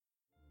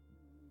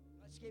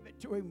give it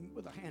to him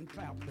with a hand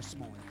clap this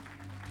morning.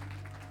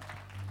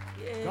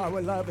 God,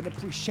 we love and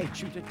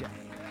appreciate you today.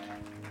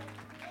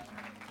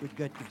 Your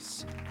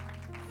goodness,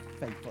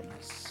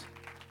 faithfulness.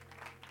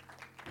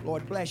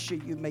 Lord, bless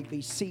you. You may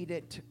be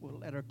seated. We'll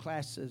let our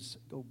classes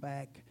go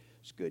back.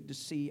 It's good to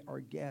see our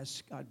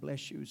guests. God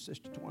bless you,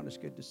 Sister Tawana. It's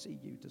good to see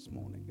you this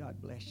morning.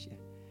 God bless you.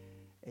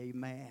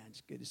 Amen.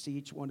 It's good to see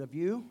each one of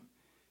you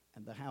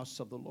in the house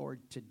of the Lord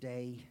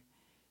today.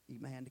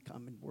 Amen. To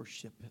come and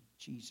worship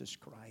Jesus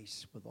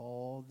Christ with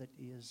all that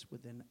is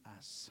within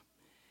us.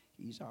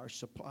 He's our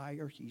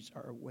supplier. He's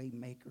our way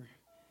maker.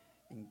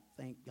 And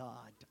thank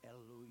God.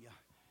 Hallelujah.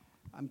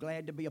 I'm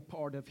glad to be a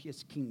part of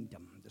His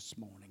kingdom this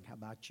morning. How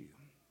about you?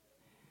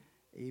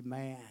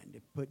 Amen.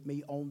 It put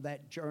me on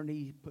that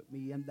journey, put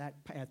me in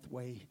that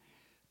pathway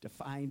to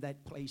find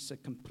that place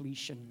of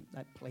completion,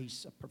 that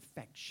place of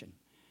perfection.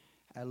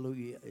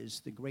 Hallelujah. Is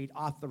the great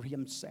author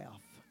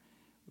Himself.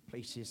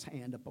 Place His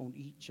hand upon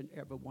each and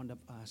every one of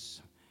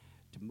us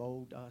to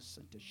mold us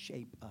and to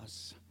shape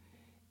us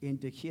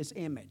into His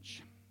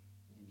image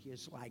and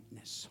His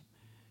likeness.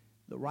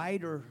 The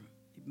writer,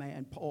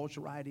 amen, Paul's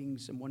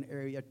writings in one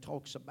area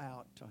talks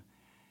about,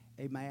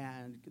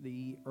 amen,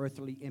 the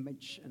earthly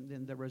image, and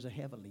then there is a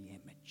heavenly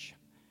image.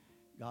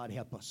 God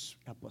help us,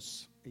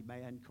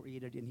 amen,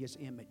 created in His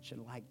image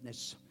and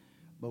likeness,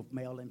 both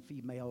male and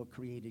female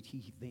created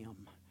He them.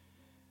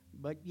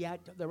 But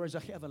yet there is a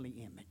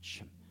heavenly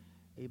image.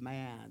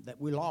 Amen. That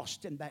we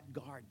lost in that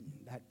garden,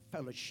 that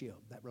fellowship,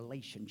 that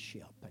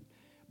relationship.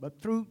 But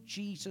through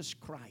Jesus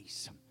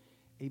Christ,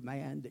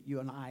 amen, that you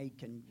and I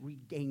can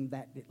regain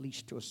that at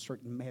least to a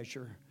certain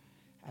measure.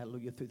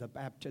 Hallelujah. Through the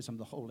baptism of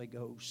the Holy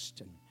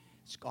Ghost. And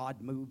as God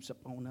moves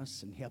upon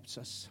us and helps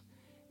us.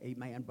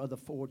 Amen. Brother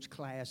Ford's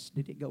class,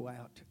 did it go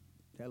out?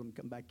 Tell him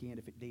to come back in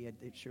if it did.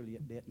 Surely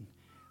it didn't.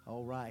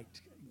 All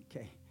right.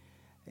 Okay.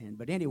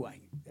 But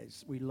anyway,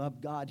 as we love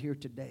God here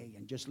today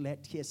and just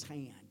let His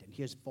hand and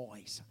His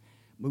voice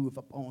move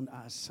upon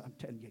us, I'm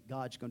telling you,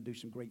 God's going to do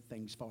some great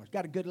things for us.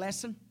 Got a good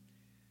lesson?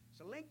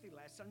 It's a lengthy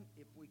lesson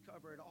if we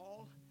cover it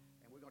all,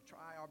 and we're going to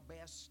try our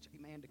best,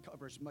 amen, to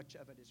cover as much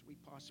of it as we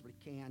possibly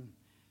can.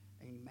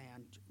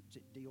 Amen.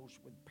 It deals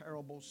with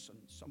parables, and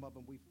some of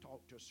them we've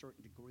taught to a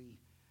certain degree,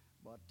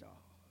 but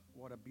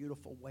what a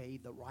beautiful way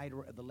the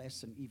writer of the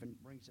lesson even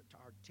brings it to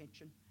our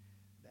attention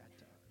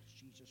that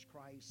Jesus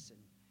Christ and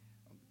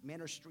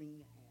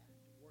ministering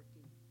and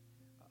working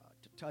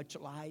to touch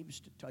lives,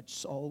 to touch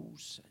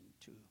souls, and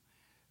to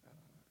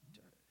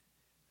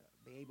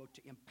be able to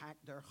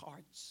impact their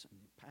hearts and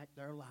impact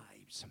their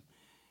lives.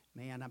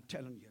 Man, I'm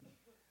telling you,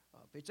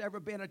 if it's ever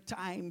been a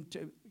time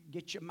to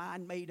get your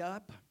mind made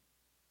up,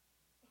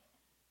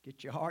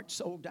 get your heart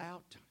sold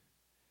out,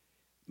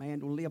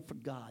 man will live for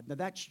God. Now,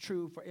 that's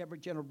true for every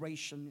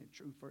generation and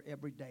true for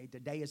every day.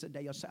 Today is a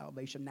day of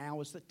salvation.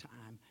 Now is the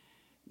time.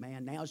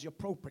 Man, now's the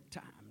appropriate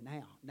time.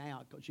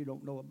 Now, because you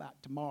don't know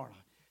about tomorrow.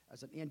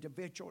 As an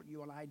individual,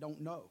 you and I don't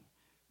know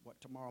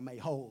what tomorrow may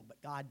hold,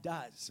 but God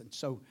does. And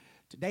so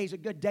today's a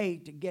good day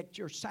to get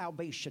your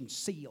salvation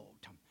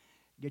sealed.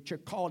 Get your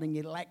calling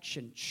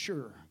election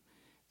sure.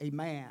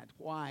 Amen.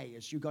 Why?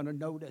 As you're going to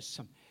notice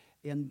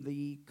in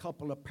the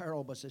couple of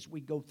parables as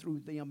we go through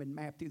them in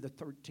Matthew the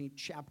 13th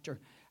chapter.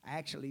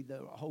 Actually, the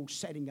whole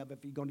setting of it,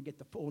 if you're going to get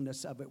the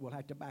fullness of it, we'll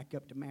have to back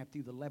up to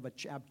Matthew the 11th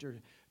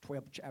chapter,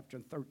 12th chapter,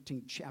 and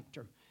 13th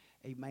chapter.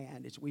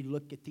 Amen. As we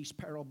look at these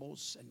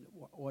parables and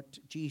what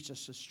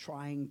Jesus is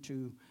trying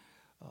to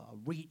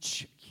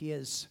reach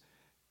His,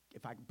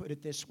 if I can put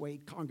it this way,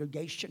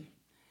 congregation,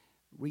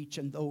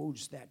 reaching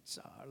those that's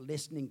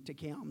listening to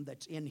Him,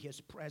 that's in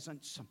His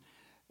presence.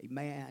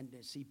 Amen.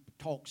 As He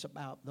talks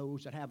about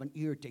those that have an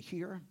ear to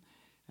hear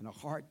and a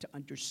heart to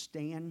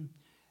understand.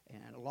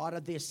 And a lot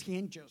of this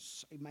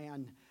hinges,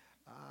 amen.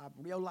 I've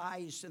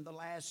realized in the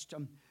last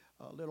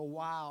little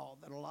while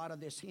that a lot of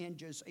this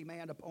hinges,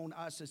 amen, upon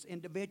us as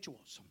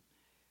individuals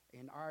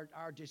and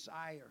our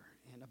desire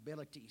and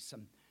abilities.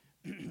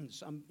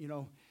 Some,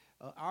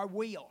 our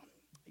will.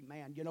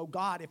 Amen.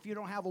 God, if you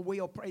don't have a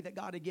will, pray that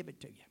God will give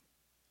it to you.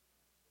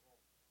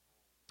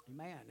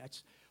 Amen.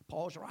 That's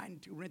Paul's writing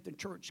to Corinthian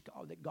church,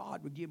 that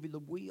God would give you the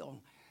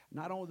will,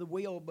 not only the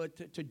will,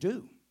 but to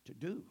do.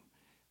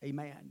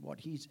 Amen.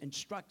 What He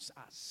instructs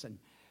us. And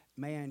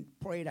man,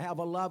 pray to have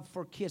a love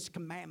for His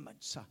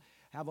commandments,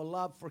 have a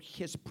love for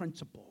His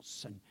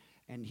principles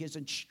and His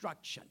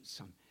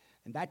instructions.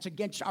 And that's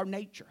against our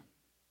nature.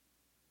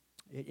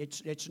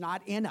 It's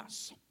not in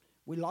us.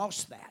 We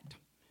lost that.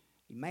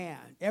 Amen.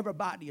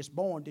 Everybody is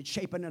born to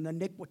shapen in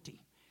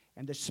iniquity.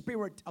 And the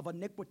spirit of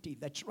iniquity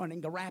that's running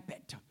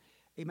rapid,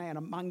 amen,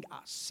 among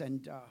us.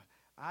 And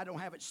I don't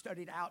have it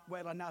studied out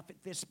well enough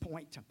at this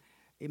point,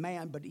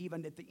 amen. But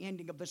even at the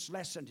ending of this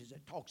lesson, as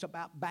it talks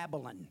about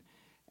Babylon,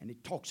 and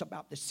it talks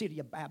about the city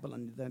of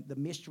Babylon, the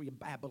mystery of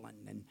Babylon,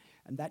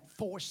 and that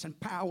force and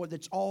power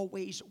that's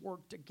always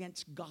worked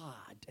against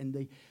God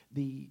and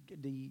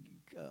the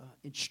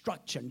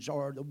instructions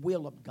or the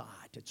will of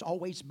God. It's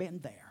always been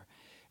there.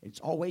 It's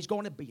always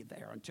going to be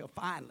there until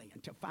finally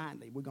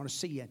we're going to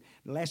see a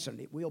lesson.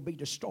 It will be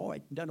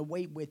destroyed and done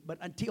away with. But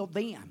until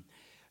then,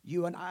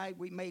 you and I,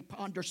 we may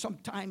ponder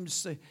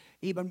sometimes,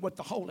 even with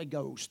the Holy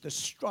Ghost, the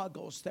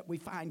struggles that we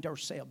find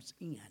ourselves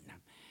in,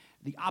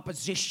 the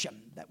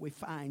opposition that we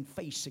find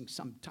facing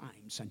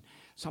sometimes. And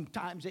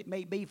sometimes it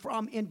may be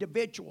from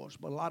individuals,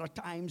 but a lot of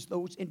times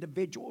those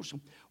individuals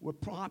were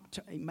prompt,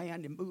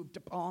 amen, and moved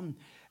upon.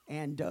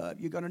 And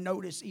you're going to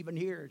notice even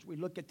here as we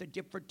look at the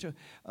different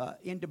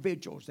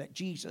individuals that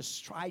Jesus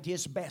tried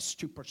his best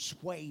to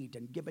persuade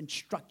and give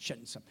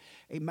instructions,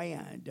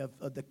 amen,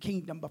 of the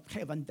kingdom of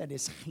heaven that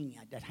is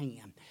at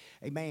hand.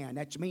 Amen.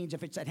 That means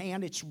if it's at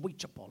hand, it's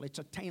reachable, it's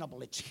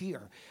attainable, it's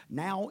here.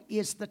 Now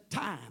is the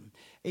time.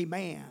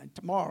 Amen.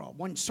 Tomorrow,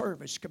 one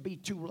service could be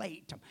too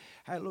late.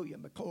 Hallelujah.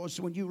 Because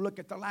when you look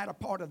at the latter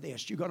part of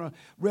this, you're going to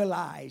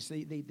realize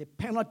the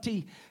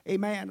penalty,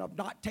 amen, of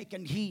not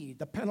taking heed,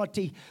 the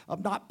penalty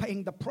of not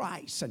paying the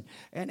price.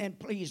 And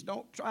please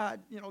don't try,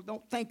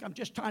 don't think I'm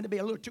just trying to be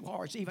a little too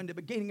harsh, even the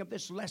beginning of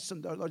this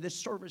lesson or this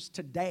service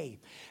today.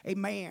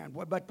 Amen.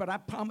 But I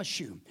promise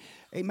you,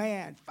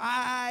 amen,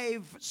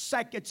 5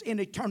 seconds in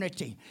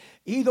eternity.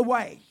 Either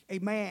way,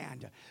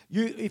 amen.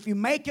 If you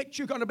make it,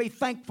 you're going to be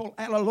thankful,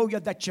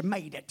 hallelujah, that you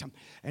made it.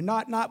 And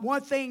not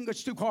one thing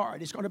that's too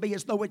hard. It's going to be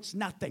as though it's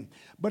nothing.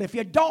 But if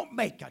you don't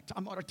make it,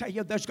 I'm going to tell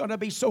you there's going to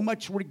be so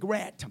much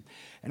regret.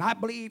 And I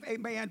believe,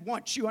 amen,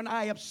 once you and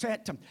I have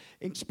sat,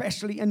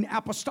 especially in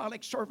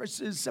apostolic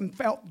services, and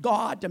felt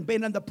God and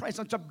been in the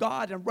presence of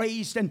God and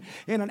raised in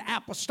an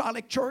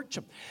apostolic church,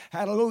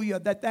 hallelujah,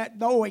 that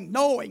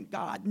knowing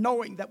God,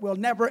 knowing that we'll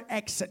never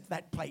exit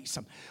that place.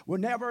 We'll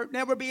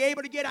never be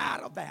able to get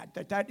out of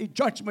that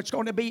judgment's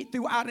going to be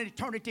throughout an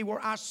eternity where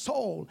our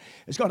soul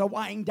is going to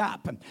wind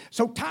up.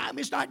 So time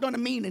is not going to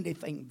mean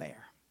anything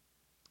there.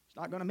 It's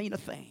not going to mean a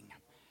thing.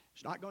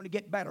 It's not going to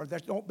get better.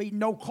 There's going to be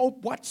no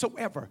hope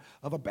whatsoever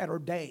of a better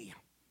day.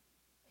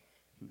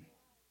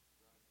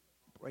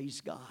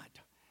 Praise God.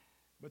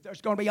 But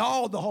there's going to be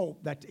all the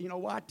hope that,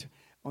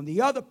 on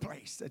the other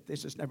place, that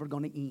this is never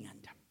going to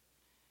end.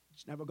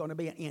 It's never going to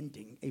be an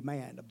ending,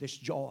 amen, of this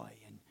joy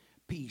and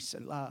peace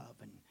and love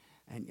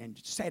and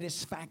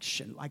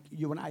satisfaction like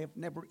you and I have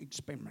never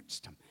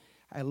experienced.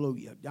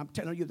 Hallelujah. I'm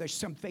telling you, there's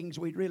some things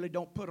we really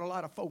don't put a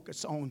lot of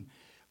focus on.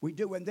 We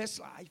do in this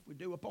life, we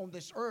do upon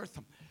this earth,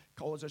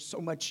 because there's so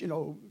much,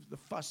 the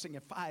fussing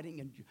and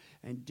fighting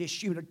and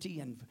disunity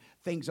and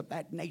things of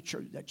that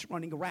nature that's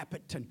running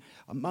rampant and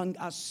among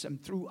us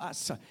and through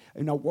us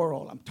in the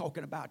world. I'm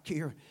talking about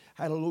here,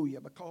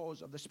 hallelujah,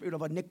 because of the spirit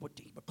of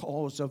iniquity,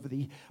 because of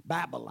the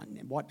Babylon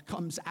and what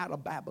comes out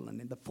of Babylon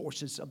and the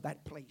forces of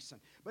that place.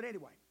 But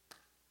anyway,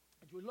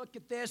 as we look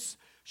at this,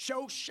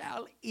 so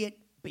shall it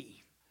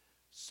be.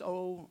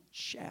 So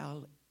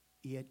shall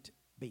it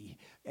be.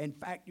 In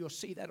fact, you'll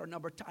see that a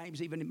number of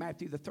times, even in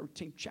Matthew, the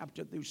 13th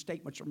chapter, those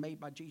statements are made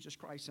by Jesus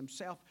Christ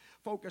himself.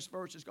 Focus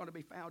verse is going to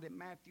be found in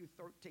Matthew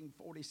 13,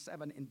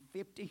 47 and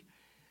 50.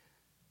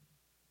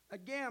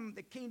 Again,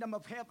 the kingdom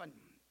of heaven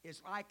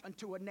is like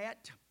unto a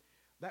net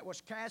that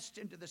was cast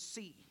into the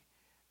sea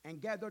and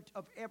gathered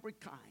of every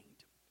kind,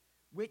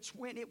 which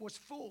when it was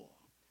full,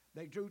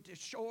 they drew to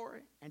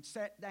shore and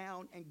sat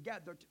down and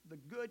gathered the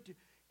good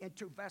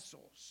into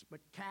vessels,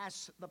 but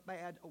cast the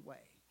bad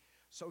away.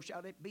 So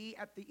shall it be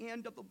at the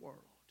end of the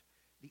world.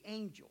 The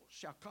angels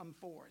shall come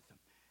forth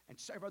and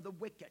sever the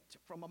wicked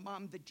from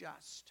among the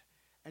just,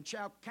 and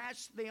shall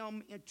cast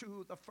them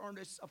into the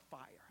furnace of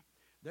fire.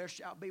 There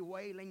shall be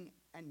wailing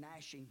and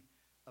gnashing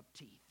of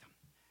teeth.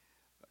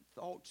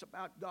 Thoughts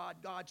about God.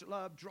 God's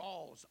love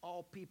draws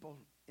all people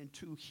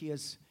into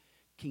his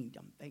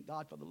kingdom. Thank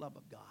God for the love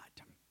of God.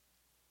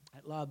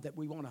 That love that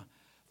we want to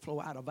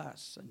flow out of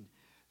us. And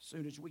as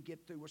soon as we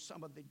get through with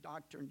some of the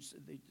doctrines,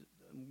 the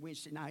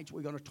Wednesday nights,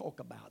 we're going to talk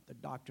about the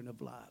doctrine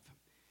of love.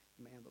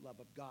 Man, the love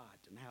of God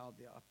and how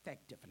they're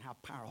effective and how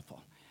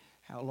powerful,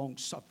 how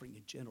long-suffering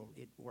and gentle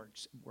it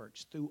works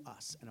through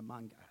us and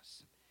among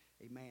us.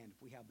 Amen.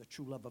 If we have the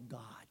true love of God,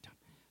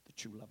 the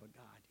true love of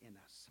God in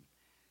us.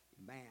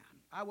 Amen.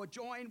 I will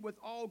join with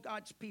all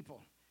God's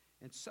people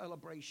in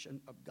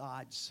celebration of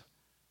God's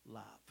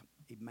love.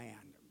 Amen.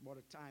 What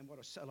a time, what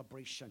a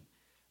celebration.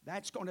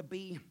 That's going to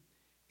be,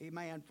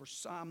 amen, for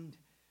some,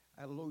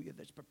 hallelujah,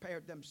 that's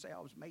prepared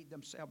themselves, made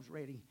themselves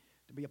ready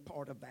to be a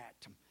part of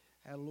that.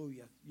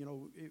 Hallelujah.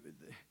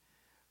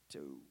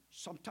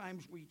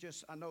 Sometimes we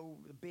just, I know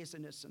the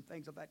busyness and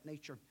things of that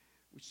nature,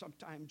 we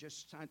sometimes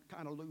just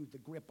kind of lose the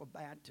grip of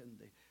that and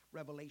the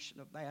revelation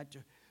of that.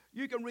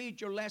 You can read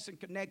your lesson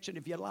connection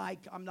if you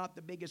like. I'm not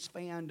the biggest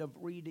fan of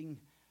reading,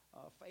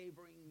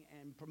 favoring,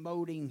 and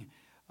promoting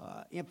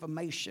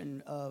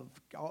information of,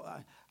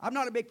 I'm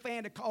not a big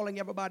fan of calling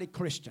everybody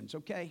Christians,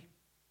 okay?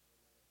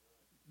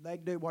 They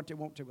do what they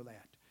want to with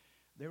that.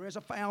 There is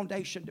a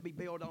foundation to be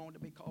built on to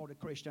be called a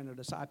Christian, a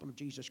disciple of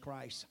Jesus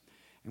Christ.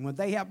 And when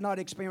they have not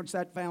experienced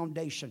that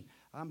foundation,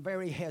 I'm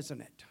very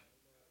hesitant.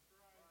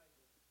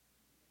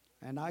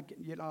 And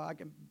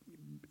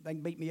they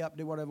can beat me up,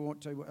 do whatever I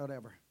want to,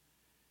 whatever.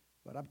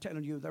 But I'm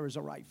telling you, there is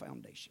a right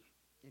foundation.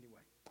 Anyway,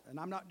 and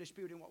I'm not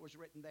disputing what was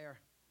written there.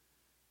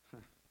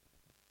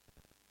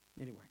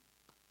 Anyway,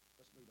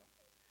 let's move on.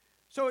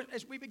 So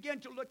as we begin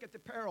to look at the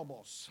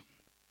parables,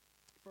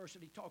 First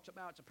that he talks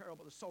about, it's a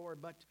parable of the sower.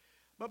 But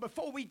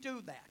before we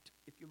do that,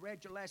 if you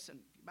read your lesson,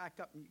 if you back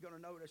up and you're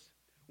going to notice,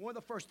 one of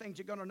the first things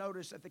you're going to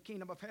notice that the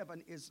kingdom of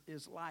heaven is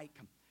like.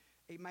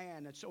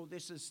 Amen. And so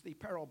this is the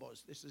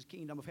parables. This is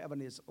kingdom of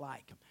heaven is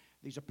like.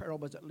 These are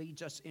parables that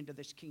leads us into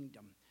this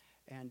kingdom.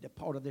 And a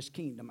part of this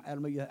kingdom. I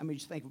mean, you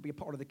think we'll be a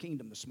part of the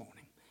kingdom this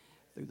morning.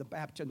 Through the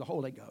baptism of the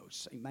Holy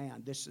Ghost.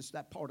 Amen. This is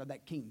that part of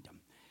that kingdom.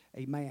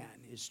 Amen.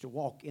 Is to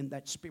walk in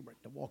that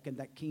spirit. To walk in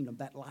that kingdom.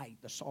 That light.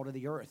 The salt of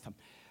the earth.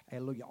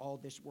 Hallelujah. All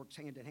this works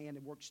hand in hand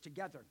and works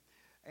together.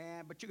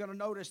 But you're going to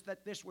notice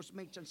that this was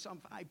mentioned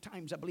some 5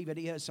 times, I believe it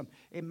is,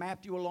 in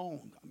Matthew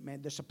alone.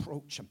 Man, this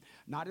approach.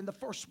 Not in the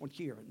first one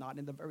here. Not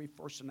in the very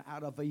first one.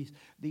 Out of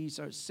these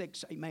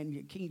 6,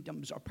 amen,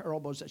 kingdoms or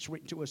parables that's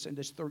written to us in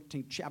this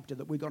 13th chapter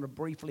that we're going to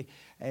briefly,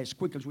 as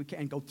quick as we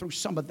can, go through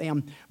some of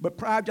them. But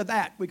prior to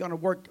that, we're going to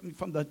work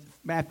from the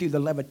Matthew, the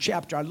 11th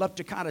chapter. I love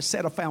to kind of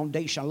set a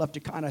foundation. I love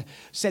to kind of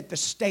set the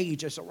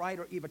stage, as the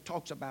writer even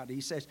talks about it.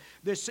 He says,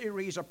 this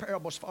series of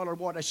parables follow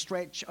what a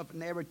stretch of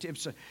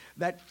narratives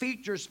that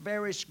feature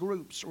various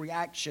groups'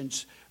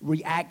 reactions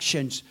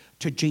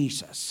to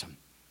Jesus.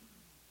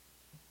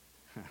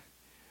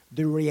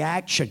 The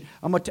reaction.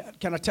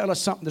 Can I tell us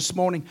something this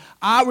morning?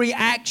 Our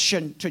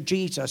reaction to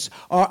Jesus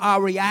or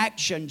our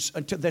reactions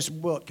to this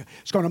book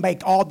is going to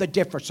make all the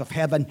difference of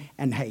heaven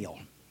and hell.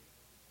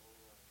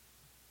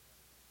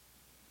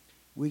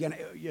 We're going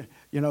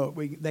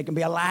to, there can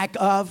be a lack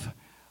of,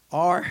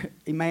 or,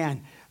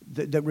 amen,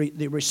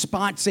 the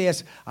response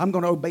is, I'm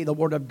going to obey the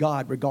word of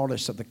God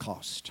regardless of the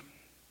cost.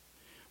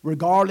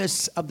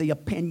 Regardless of the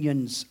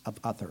opinions of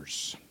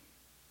others.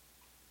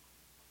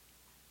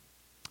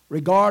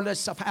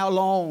 Regardless of how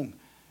long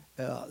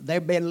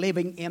they've been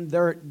living in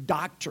their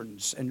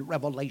doctrines and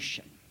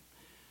revelation.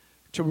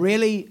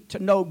 To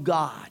know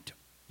God,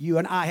 you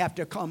and I have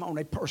to come on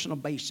a personal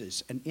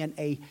basis. And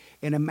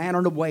in a manner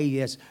and a way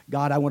is,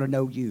 God, I want to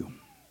know you.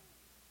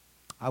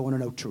 I want to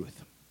know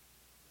truth.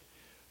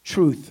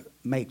 Truth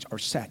makes or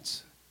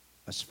sets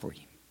us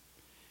free.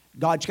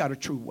 God's got a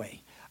true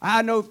way.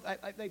 I know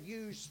they've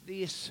used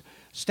these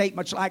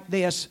statements like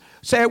this.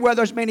 Say, well,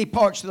 there's many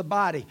parts to the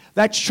body.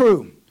 That's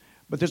true.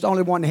 But there's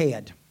only one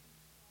head.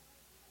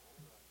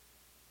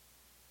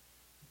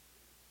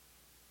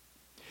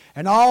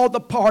 And all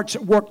the parts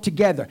work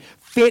together.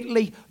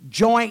 Fitly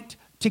joint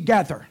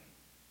together.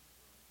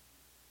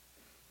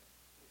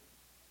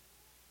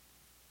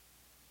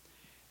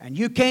 And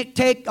you can't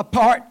take a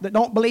part that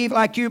don't believe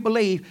like you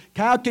believe.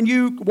 How can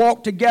you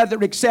walk together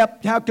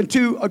except, how can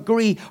two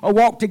agree or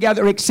walk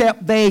together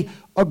except they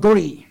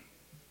agree?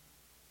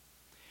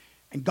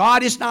 And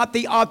God is not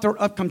the author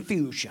of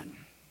confusion.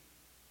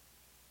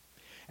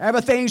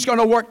 Everything's going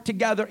to work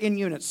together in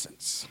unison.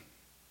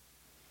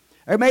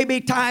 There may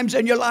be times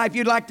in your life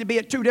you'd like to be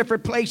at 2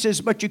 different places,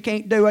 but you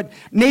can't do it.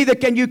 Neither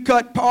can you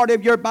cut part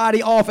of your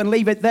body off and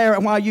leave it there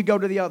while you go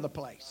to the other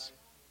place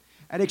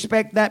and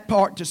expect that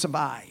part to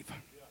survive.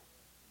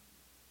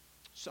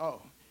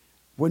 So,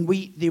 when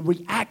the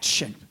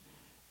reaction,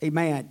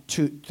 amen,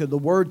 to the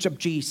words of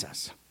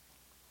Jesus,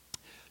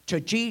 to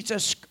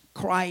Jesus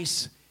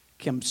Christ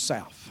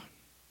himself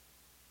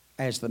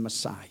as the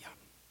Messiah.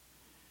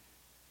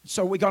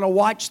 So we're going to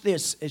watch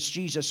this as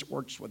Jesus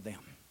works with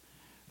them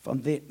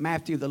from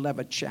Matthew the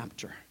 11th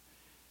chapter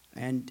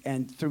and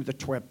through the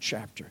 12th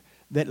chapter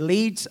that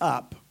leads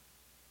up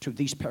to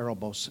these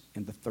parables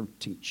in the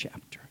 13th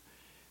chapter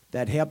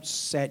that helps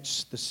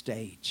sets the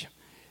stage.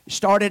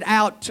 Started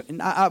out,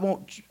 and I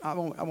won't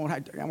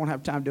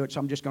have time to do it, so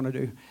I'm just going to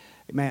do.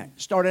 Amen.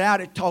 Started out,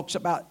 it talks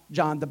about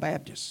John the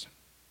Baptist,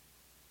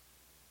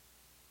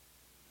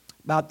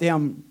 about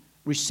them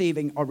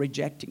receiving or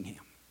rejecting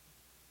him,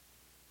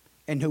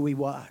 and who he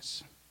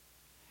was.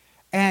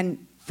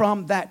 And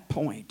from that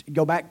point,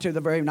 go back to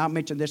the very, and I'll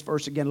mention this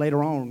verse again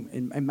later on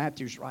in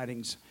Matthew's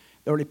writings,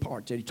 the early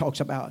part that he talks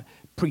about,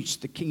 preach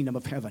the kingdom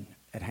of heaven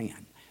at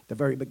hand. The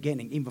very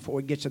beginning, even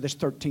before he gets to this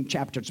 13th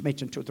chapter, it's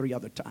mentioned 2 or 3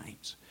 other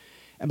times.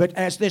 But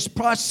as this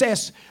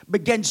process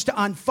begins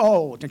to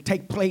unfold and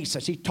take place,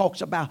 as he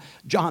talks about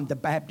John the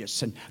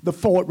Baptist and the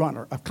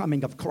forerunner of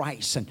coming of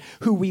Christ and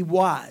who he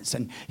was,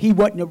 and he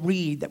wasn't a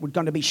reed that was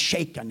going to be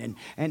shaken.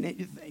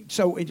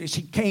 So as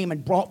he came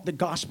and brought the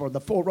gospel,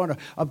 the forerunner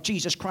of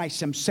Jesus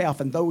Christ himself,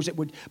 and those that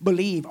would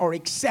believe or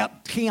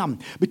accept him,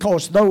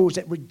 because those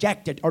that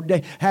rejected or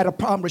they had a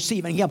problem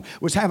receiving him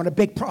was having a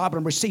big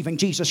problem receiving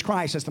Jesus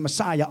Christ as the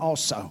Messiah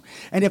also.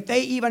 And if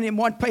they even in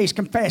one place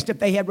confessed, if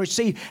they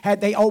had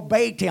they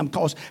obeyed him,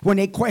 because when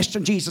they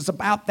questioned Jesus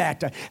about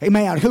that,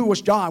 amen, who was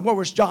John, where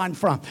was John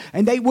from,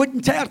 and they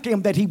wouldn't tell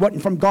him that he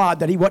wasn't from God,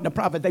 that he wasn't a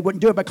prophet. They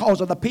wouldn't do it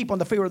because of the people and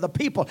the fear of the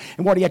people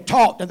and what he had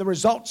taught and the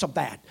results of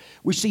that.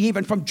 We see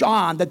even from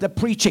John that the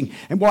preaching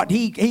and what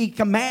he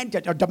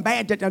commanded or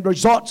demanded and the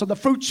results of the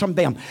fruits from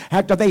them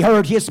after they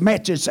heard his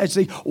message as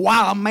the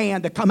wild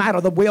man that come out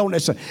of the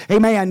wilderness,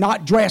 amen,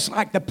 not dressed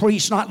like the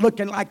priest, not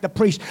looking like the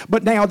priest,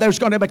 but now there's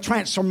going to be a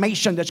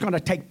transformation that's going to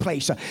take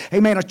place,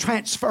 amen, a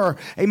transfer,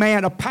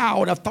 amen, of power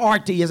called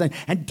authorities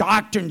and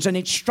doctrines and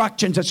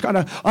instructions that's going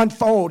to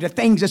unfold, the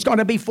things that's going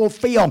to be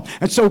fulfilled.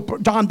 And so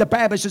John the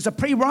Baptist is a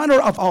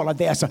pre-runner of all of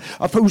this,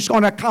 of who's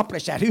going to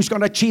accomplish that, who's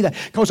going to achieve that.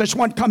 Because there's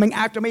one coming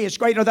after me is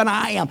greater than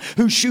I am,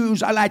 whose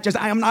shoes I latches.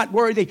 I am not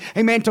worthy,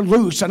 amen, to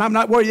loose, and I'm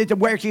not worthy to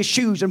wear his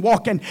shoes and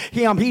walk in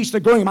him. He's the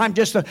groom. I'm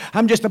just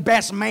the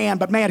best man,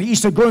 but man,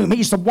 he's the groom.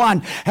 He's the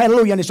one.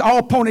 Hallelujah. And it's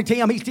all pointed to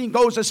him. He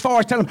goes as far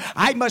as telling him,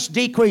 I must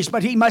decrease,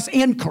 but he must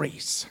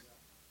increase.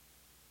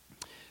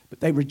 But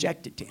they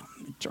rejected him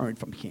and turned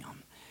from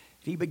him.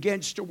 He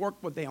begins to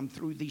work with them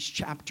through these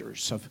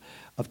chapters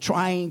of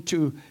trying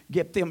to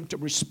get them to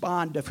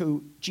respond to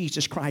who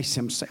Jesus Christ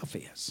himself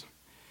is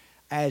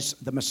as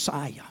the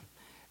Messiah.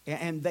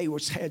 And they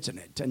was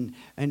hesitant,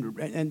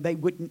 and they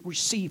wouldn't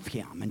receive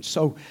him. And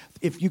so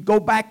if you go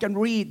back and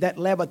read that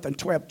 11th and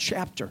 12th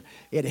chapter,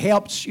 it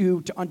helps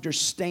you to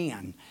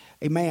understand,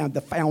 amen,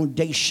 the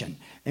foundation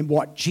and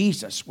what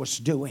Jesus was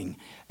doing,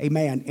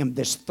 amen, in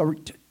this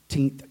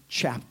 13th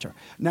chapter.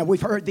 Now,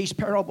 we've heard these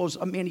parables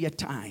many a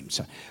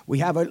times. We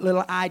have a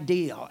little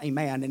idea,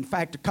 amen. In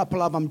fact, a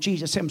couple of them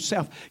Jesus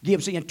himself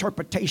gives the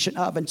interpretation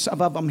of, and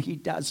some of them he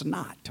does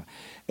not.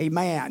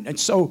 Amen. And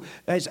so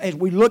as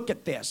we look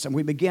at this and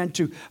we begin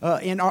to,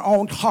 in our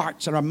own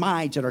hearts and our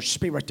minds and our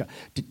spirit,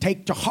 to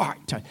take to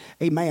heart,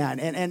 amen.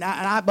 And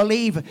I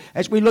believe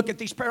as we look at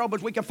these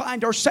parables, we can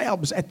find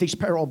ourselves at these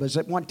parables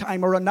at one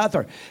time or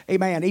another.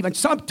 Amen. Even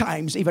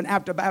sometimes, even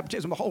after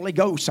baptism of the Holy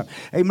Ghost,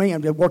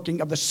 amen, the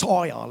working of the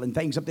soil and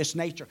things of this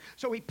nature.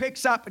 So he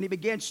picks up and he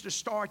begins to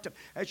start,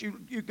 as you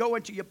go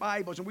into your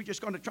Bibles, and we're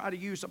just going to try to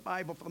use the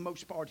Bible for the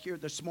most part here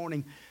this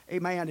morning,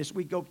 amen, as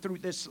we go through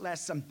this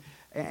lesson.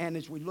 And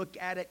as we look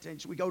at it, and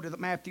as we go to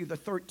Matthew, the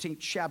 13th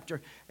chapter,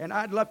 and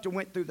I'd love to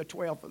went through the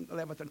 12th, and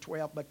 11th, and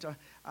 12th, but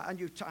I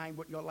knew time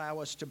wouldn't allow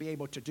us to be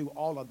able to do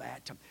all of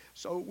that.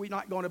 So we're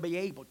not going to be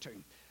able to.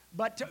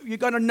 But you're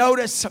going to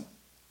notice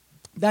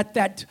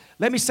that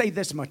let me say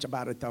this much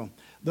about it, though.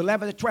 The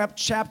 11th and 12th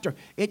chapter,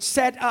 it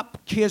set up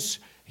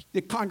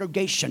the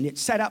congregation. It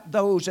set up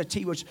those that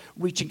he was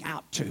reaching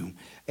out to.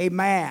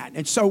 Amen.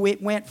 And so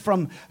it went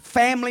from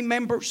family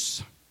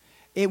members.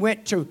 It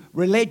went to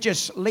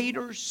religious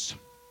leaders,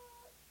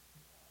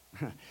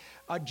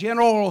 a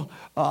general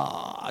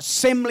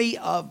assembly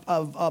of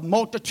a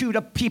multitude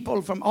of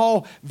people from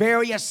all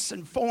various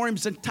and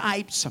forms and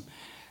types.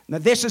 Now,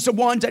 this is the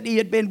ones that he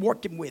had been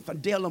working with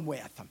and dealing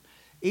with.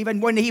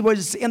 Even when he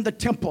was in the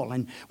temple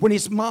and when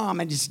his mom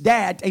and his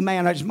dad,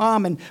 amen, his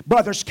mom and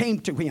brothers came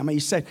to him. He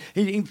said,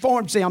 he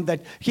informs them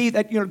that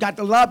got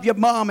to love your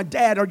mom and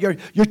dad or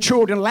your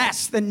children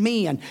less than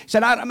me. And he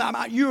said,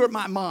 you're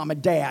my mom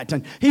and dad.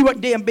 And he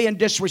wasn't being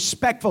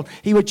disrespectful.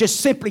 He was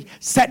just simply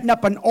setting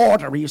up an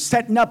order. He was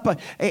setting up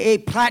a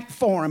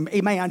platform,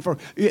 amen.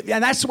 And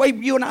that's the way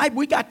you and I,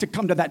 we got to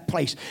come to that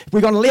place. If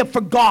we're going to live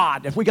for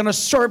God, if we're going to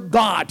serve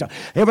God,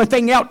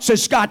 everything else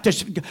has got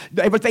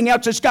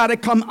to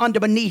come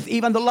under beneath,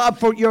 even the love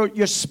for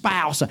your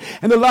spouse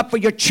and the love for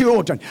your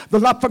children, the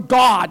love for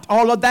God,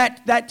 all of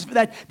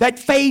that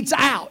fades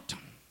out.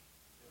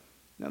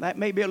 Now that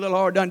may be a little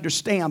hard to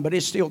understand, but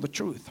it's still the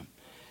truth.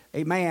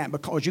 Amen.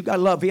 Because you got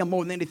to love him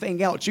more than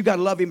anything else. You got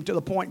to love him to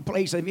the point and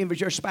place that even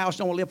if your spouse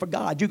don't live for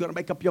God, you're going to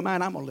make up your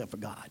mind, I'm going to live for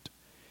God.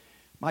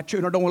 My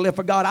children don't live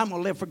for God, I'm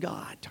going to live for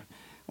God.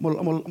 I'm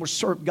going to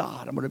serve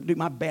God. I'm going to do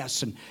my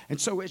best.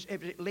 And so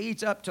it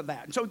leads up to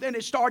that. And so then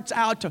it starts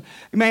out,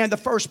 the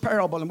first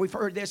parable. And we've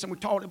heard this and we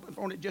talked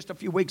on it just a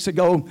few weeks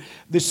ago.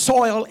 The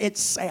soil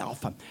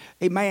itself.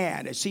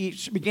 Amen. As he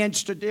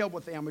begins to deal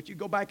with them. If you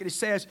go back and it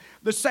says,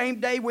 the same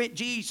day went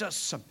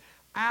Jesus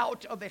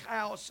out of the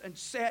house and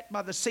sat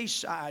by the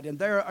seaside, and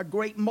there a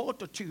great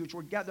multitudes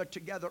were gathered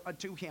together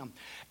unto him.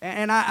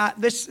 And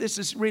this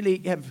has really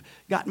have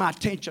got my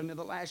attention in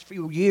the last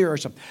few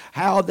years, of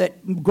how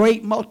that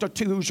great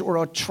multitudes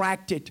were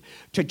attracted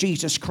to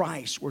Jesus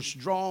Christ, was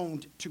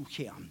drawn to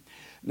him.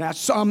 Now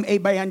some,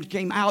 amen,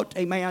 came out,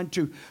 amen,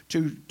 to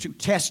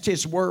test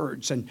his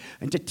words and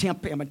to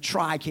tempt him and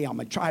try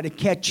to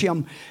catch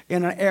him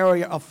in an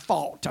area of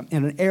fault,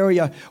 in an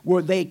area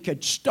where they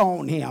could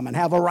stone him and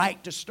have a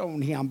right to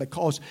stone him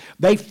because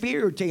they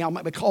feared him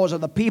because of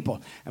the people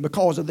and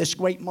because of this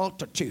great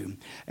multitude.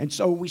 And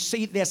so we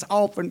see this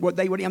often where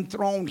they would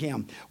enthrone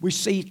him. We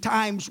see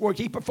times where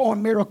he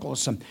performed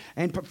miracles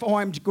and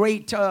performed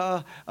great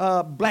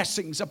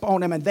blessings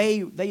upon him, and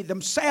they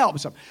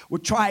themselves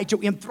would try to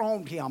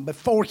enthrone him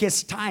before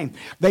his time.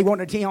 They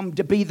wanted him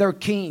to be their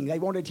king. They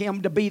wanted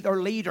him to be their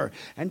leader.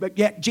 But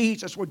yet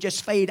Jesus would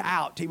just fade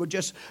out. He would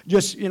just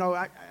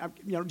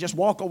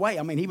walk away.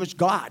 I mean, he was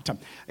God.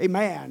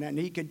 Amen. And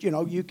he could,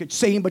 you could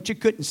see him, but you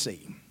couldn't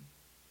see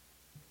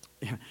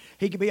him.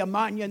 He could be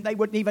among you and they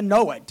wouldn't even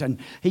know it. And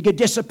he could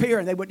disappear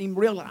and they wouldn't even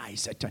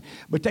realize it.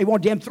 But they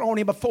wanted him thrown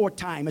in before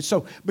time. And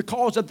so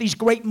because of these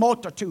great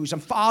multitudes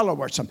and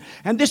followers,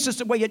 and this is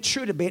the way it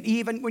should have been,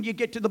 even when you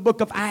get to the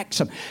book of Acts.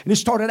 And it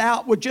started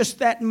out with just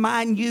that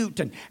minute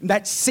and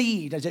that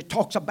seed, as it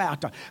talks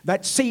about,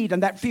 that seed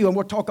and that few. And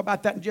we'll talk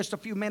about that in just a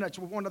few minutes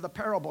with one of the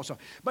parables.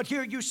 But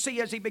here you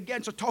see as he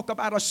begins to talk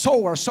about a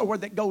sower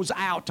that goes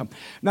out.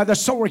 Now the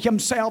sower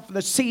himself,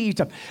 the seed,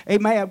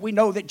 amen, we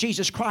know that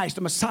Jesus Christ,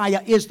 the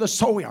Messiah, is the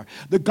sower.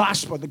 The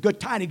gospel, the good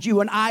tidings, you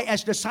and I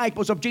as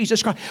disciples of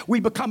Jesus Christ, we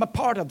become a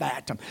part of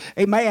that.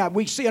 Amen.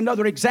 We see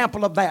another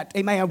example of that.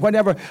 Amen.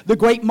 Whenever the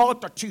great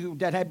multitude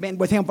that had been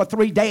with him for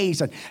 3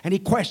 days, and he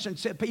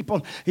questioned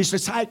people, his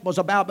disciples,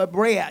 about the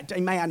bread,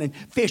 amen, and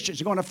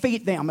fishes, going to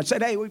feed them, and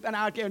said, hey, we've been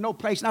out there, no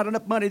place, not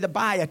enough money to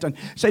buy it, and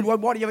said, well,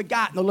 what have you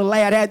got? And the little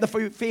lad had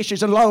the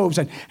fishes and loaves,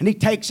 and he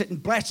takes it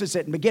and blesses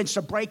it and begins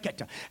to break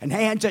it and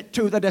hands it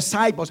to the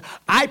disciples.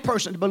 I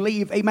personally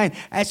believe, amen,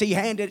 as he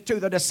handed it to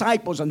the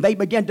disciples and they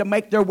began to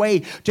make their way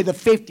to the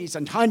 50s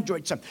and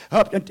hundreds,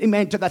 up,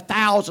 amen, to the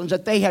thousands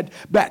that they had,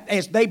 but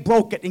as they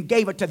broke it and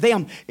gave it to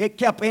them, it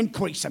kept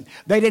increasing.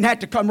 They didn't have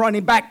to come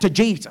running back to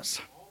Jesus.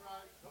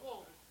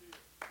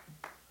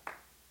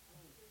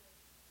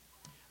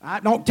 I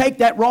don't take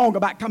that wrong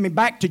about coming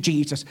back to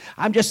Jesus.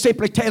 I'm just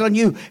simply telling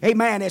you,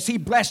 amen, as he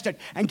blessed it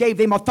and gave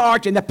them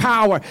authority and the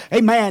power,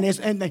 amen,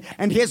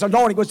 and his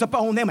anointing was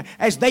upon them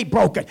as they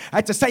broke it.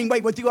 That's the same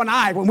way with you and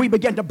I. When we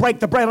begin to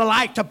break the bread of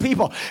life to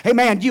people,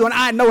 amen, you and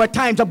I know at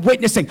times of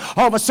witnessing,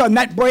 all of a sudden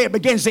that bread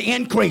begins to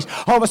increase.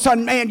 All of a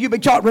sudden, man, you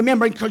start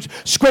remembering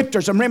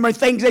scriptures and remembering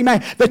things,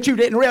 amen, that you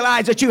didn't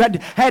realize that you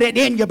had it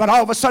in you, but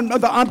all of a sudden,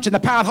 the unction, the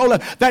power of the Holy,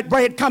 that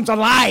bread comes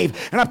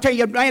alive. And I'm telling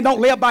you, man, don't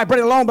live by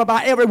bread alone, but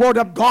by every word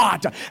of God.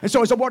 And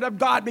so as the word of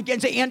God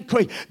begins to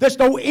increase, there's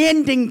no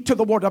ending to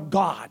the word of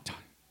God.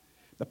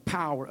 The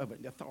power of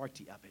it, the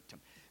authority of it.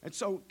 And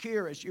so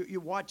curious, you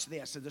watch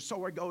this, and the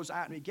sower goes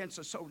out and begins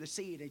to sow the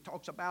seed. He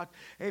talks about,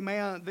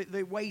 amen,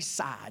 the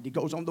wayside. He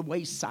goes on the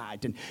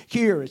wayside. And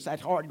here is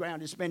that hard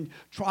ground that's been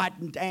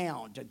trodden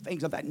down, and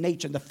things of that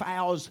nature. And the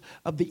fowls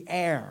of the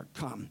air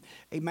come,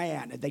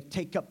 amen, and they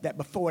take up that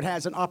before it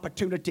has an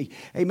opportunity,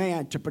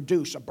 amen, to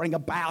produce or bring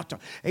about,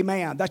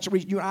 amen. That's the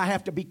reason you and I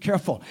have to be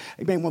careful,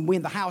 amen, when we're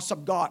in the house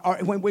of God, or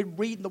when we're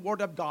reading the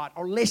word of God,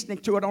 or listening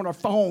to it on our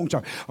phones,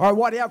 or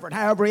whatever,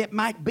 however it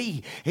might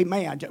be,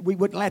 amen. We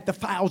wouldn't let the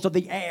fowls of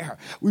the air,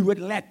 we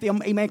wouldn't let them,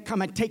 amen,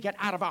 come and take it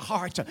out of our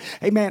hearts,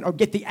 amen, or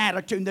get the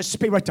attitude and the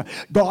spirit.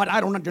 God,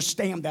 I don't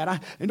understand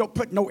that. And don't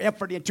put no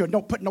effort into it.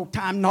 Don't put no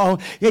time. No,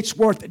 it's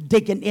worth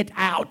digging it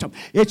out.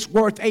 It's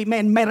worth,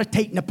 amen,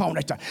 meditating upon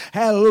it.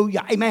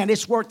 Hallelujah, amen.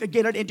 It's worth to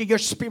get it into your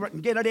spirit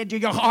and get it into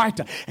your heart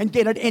and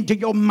get it into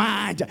your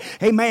mind.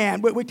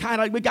 Amen. We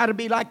got to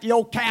be like the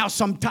old cow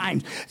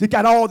sometimes. They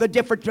got all the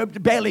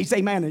different bellies,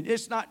 amen. And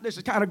this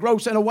is kind of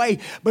gross in a way,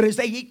 but as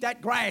they eat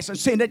that grass and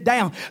send it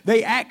down,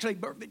 they actually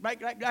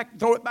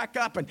throw it back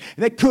up, and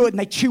they could, and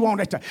they chew on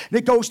it. And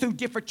it goes through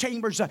different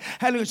chambers.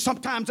 Hallelujah.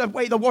 Sometimes the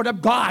way the word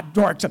of God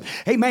works.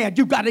 Amen.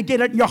 You got to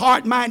get it in your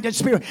heart, mind, and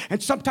spirit.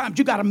 And sometimes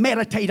you got to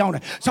meditate on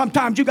it.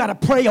 Sometimes you got to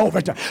pray over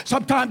it.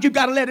 Sometimes you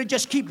got to let it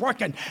just keep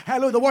working.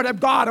 Hallelujah. The word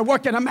of God will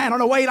work in a man in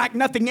a way like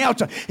nothing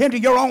else, into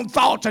your own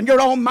thoughts and your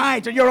own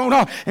minds and your own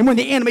heart. And when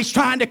the enemy's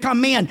trying to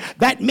come in,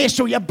 that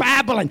mystery of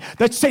Babylon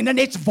that's sending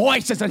its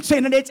voices and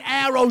sending its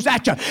arrows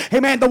at you,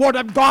 amen, the word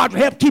of God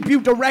will help keep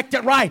you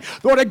directed right.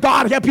 The word of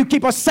God will help you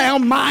keep a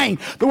sound mind.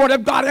 The word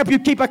of God will help you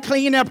keep a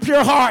clean and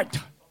pure heart.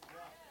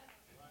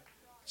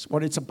 That's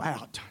what it's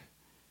about.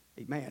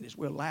 Amen. Is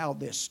we allow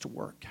this to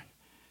work.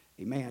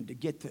 Amen. To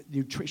get the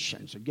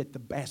nutrition, to get the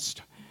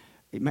best.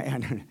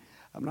 Amen.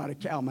 I'm not a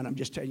cowman. I'm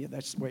just telling you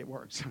that's the way it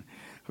works.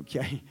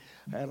 Okay.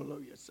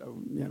 Hallelujah. So,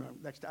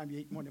 next time you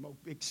eat one of them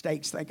big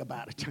steaks, think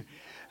about it.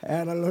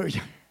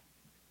 Hallelujah.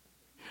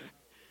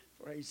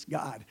 Praise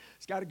God.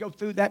 It's got to go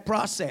through that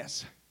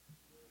process.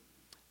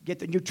 Get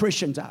the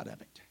nutritions out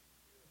of it.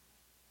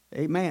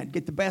 Amen.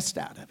 Get the best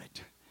out of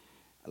it.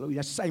 Hallelujah.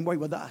 That's the same way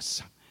with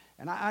us.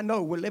 And I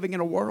know we're living in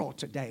a world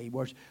today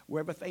where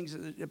everything's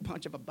a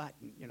punch of a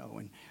button,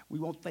 and we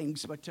want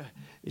things, but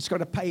it's going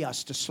to pay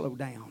us to slow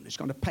down. It's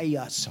going to pay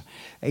us,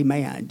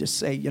 amen, to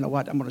say, you know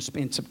what, I'm going to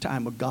spend some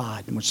time with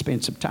God. I'm going to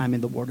spend some time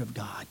in the Word of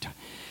God.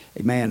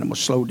 Amen. I'm going to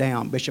slow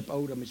down. Bishop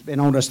Odom has been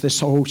on us this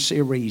whole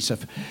series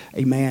of,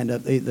 amen,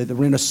 of the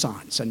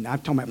Renaissance. And I'm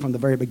talking about from the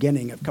very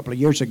beginning, a couple of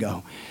years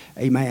ago.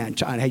 Amen.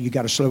 Hey, you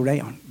got to slow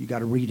down. You got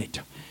to read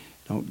it.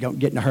 Don't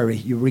get in a hurry.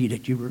 You read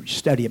it. You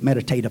study it.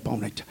 Meditate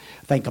upon it.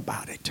 Think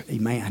about it.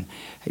 Amen.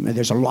 Amen.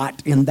 There's a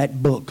lot in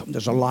that book.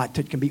 There's a lot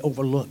that can be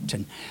overlooked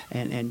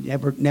and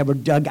never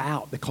dug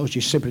out because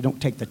you simply don't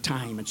take the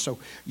time. And so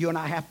you and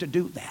I have to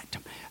do that.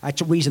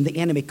 That's the reason the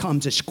enemy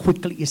comes as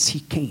quickly as he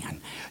can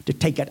to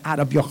take it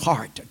out of your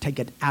heart, to take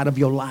it out of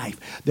your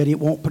life, that it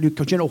won't produce.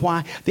 Because you know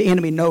why? The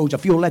enemy knows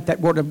if you'll let that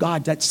word of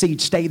God, that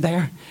seed stay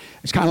there,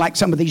 it's kind of like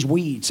some of these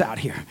weeds out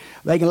here.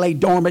 They can lay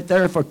dormant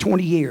there for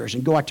 20 years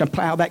and go out and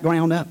plow that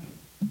ground up.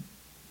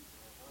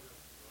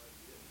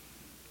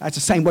 That's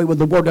the same way with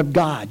the Word of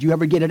God. You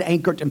ever get it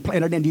anchored and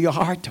planted into your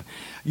heart?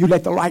 You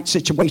let the right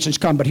situations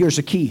come, but here's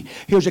the key.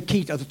 Here's the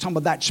key to some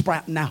of that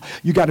sprouting now.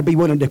 You got to be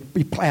willing to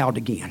be plowed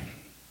again.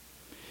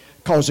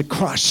 Because of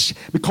crush,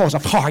 because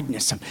of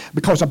hardness,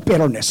 because of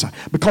bitterness,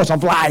 because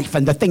of life,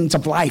 and the things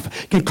of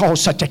life can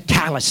cause such a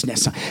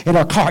callousness in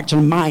our hearts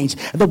and minds.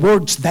 The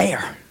Word's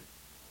there.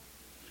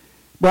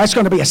 Well, it's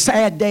going to be a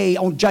sad day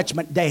on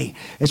Judgment Day.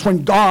 It's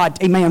when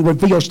God, amen,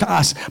 reveals to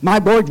us, my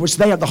Word was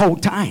there the whole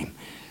time.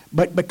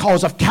 But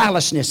because of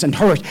callousness and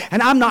hurt.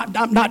 And I'm not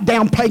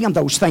downplaying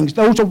those things.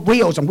 Those are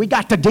real, and we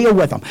got to deal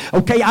with them.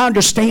 Okay, I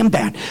understand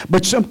that.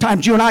 But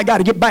sometimes you and I got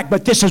to get back.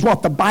 But this is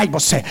what the Bible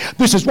says.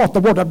 This is what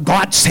the Word of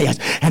God says.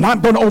 And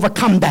I'm going to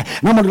overcome that.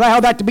 And I'm going to allow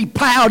that to be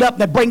plowed up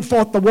and bring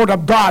forth the Word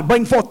of God.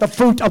 Bring forth the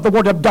fruit of the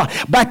Word of God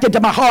back into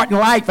my heart and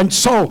life and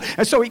soul.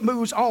 And so he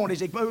moves on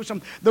as he moves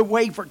from the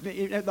wafer,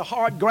 the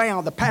hard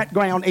ground, the pat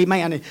ground,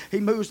 amen. And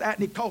he moves that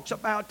and he talks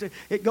about,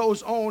 it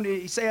goes on,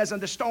 he says, in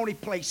the stony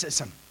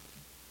places.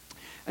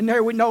 And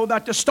there we know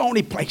that the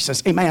stony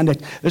places, amen,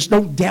 that there's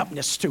no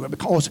depthness to it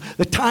because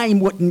the time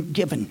wasn't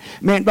given.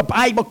 Man, the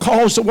Bible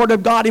calls the Word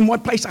of God in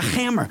one place a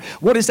hammer.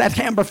 What is that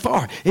hammer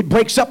for? It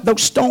breaks up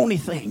those stony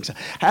things.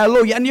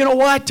 Hallelujah. And you know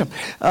what?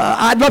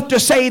 I'd love to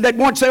say that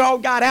once they all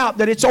got out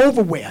that it's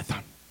over with.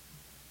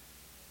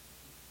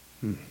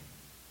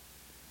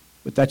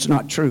 But that's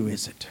not true,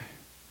 is it?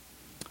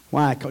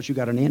 Why? Because you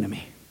got an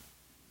enemy.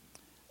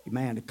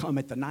 Man, to come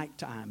at the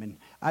nighttime. And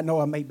I know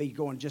I may be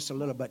going just a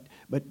little bit,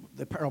 but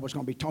the parable is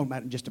going to be talking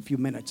about in just a few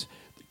minutes.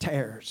 The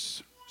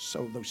tares,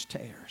 sow those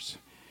tares.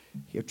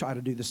 He'll try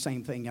to do the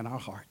same thing in our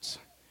hearts,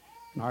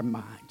 in our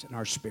minds, in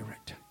our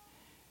spirit.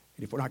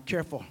 And if we're not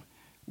careful,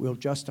 we'll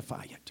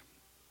justify it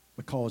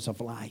because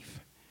of life,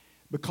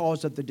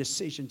 because of the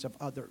decisions of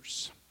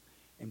others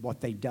and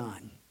what they've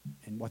done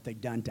and what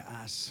they've done to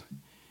us.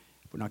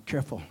 If we're not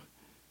careful,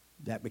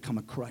 that become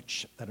a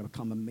crutch, that'll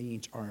become a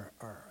means or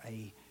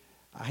a,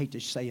 I hate to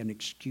say an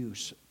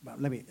excuse, but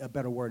a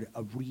better word,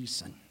 a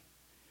reason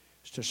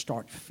to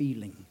start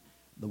feeling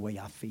the way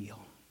I feel.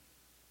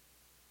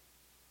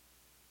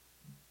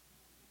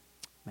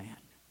 Man,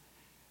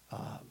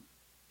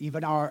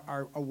 even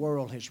our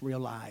world has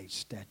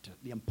realized that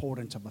the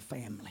importance of a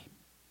family.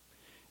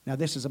 Now,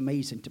 this is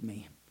amazing to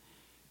me.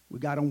 We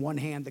got on one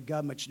hand, the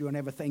government's doing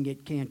everything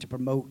it can to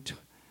promote,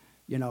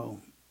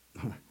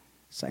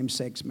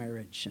 same-sex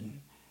marriage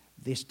and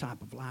this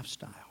type of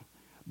lifestyle.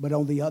 But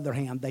on the other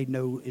hand, they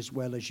know as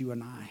well as you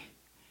and I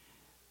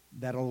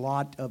that a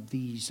lot of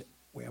these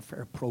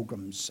welfare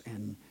programs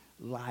and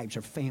lives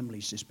or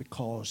families is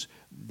because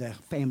the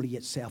family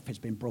itself has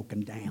been broken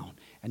down.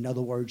 In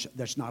other words,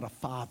 there's not a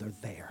father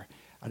there,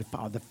 a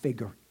father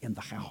figure in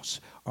the house,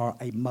 or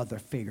a mother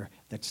figure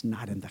that's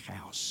not in the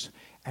house.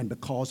 And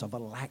because of a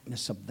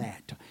lackness of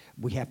that,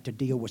 we have to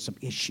deal with some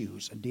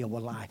issues and deal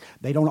with life.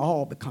 They don't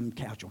all become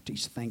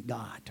casualties, thank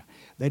God.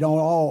 They don't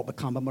all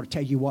become, I'm going to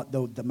tell you what,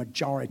 though, the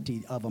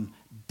majority of them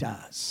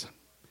does.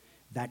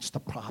 That's the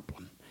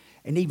problem.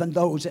 And even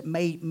those that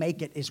may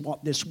make it is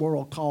what this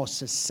world calls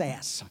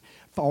success,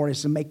 far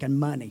as making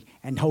money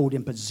and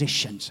holding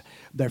positions.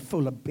 They're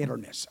full of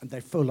bitterness, and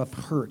they're full of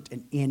hurt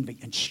and envy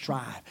and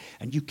strife.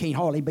 And you can't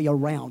hardly be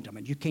around them,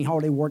 and you can't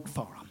hardly work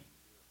for them.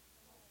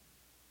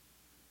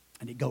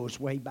 And it goes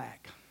way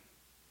back.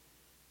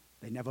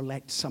 They never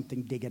let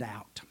something dig it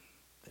out.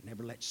 They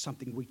never let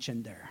something reach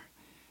in there.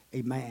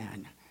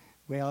 Amen.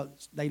 Well,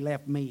 they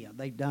left me.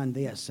 They've done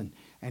this. And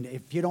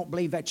if you don't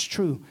believe that's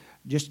true,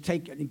 just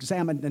take and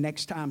examine the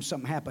next time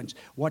something happens.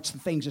 What's the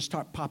things that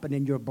start popping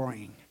in your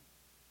brain?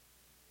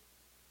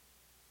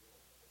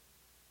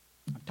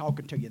 I'm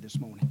talking to you this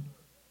morning.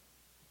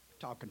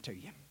 Talking to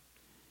you.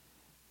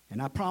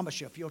 And I promise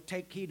you, if you'll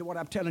take heed to what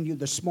I'm telling you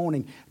this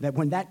morning, that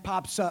when that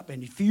pops up,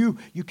 and if you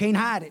can't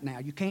hide it now,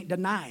 you can't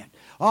deny it.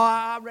 Oh,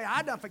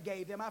 I done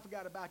forgave them. I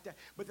forgot about that.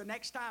 But the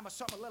next time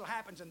something little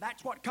happens, and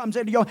that's what comes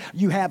into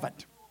you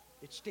haven't.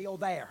 It's still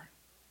there.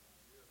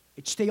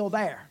 It's still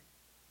there.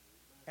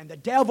 And the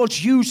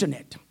devil's using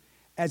it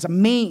as a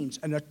means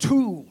and a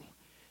tool,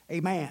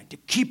 amen, to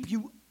keep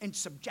you in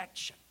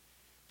subjection,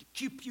 to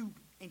keep you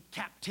in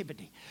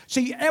captivity.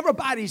 See,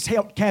 everybody's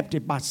held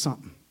captive by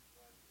something.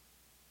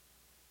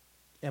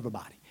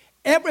 Everybody.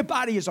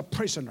 Everybody is a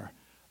prisoner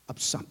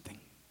of something.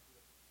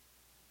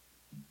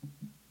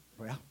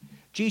 Well,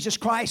 Jesus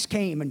Christ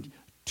came and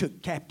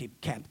took captive.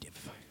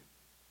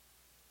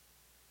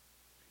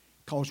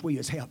 Because we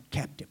was held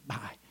captive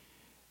by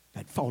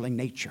that fallen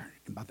nature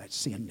and by that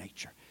sin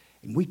nature.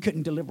 And we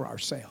couldn't deliver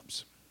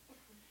ourselves.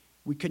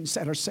 We couldn't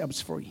set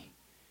ourselves free.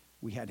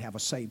 We had to have a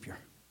Savior.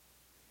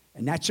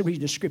 And that's the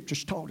reason the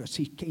Scriptures taught us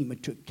He came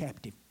and took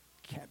captive.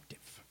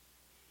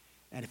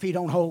 And if He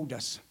don't hold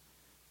us,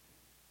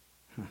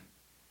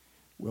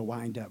 we'll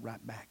wind up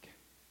right back.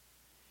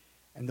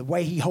 And the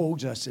way He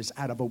holds us is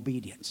out of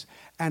obedience.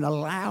 And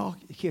allow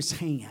His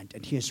hand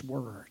and His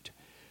word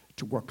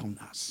to work on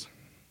us.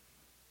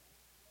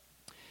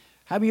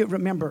 How do you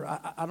remember,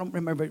 I don't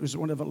remember, it was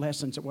one of the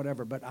lessons or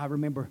whatever, but I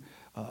remember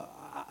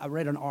I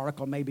read an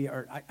article maybe,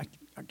 or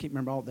can't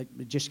remember all that.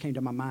 It just came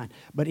to my mind.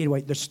 But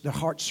anyway, the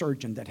heart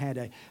surgeon that had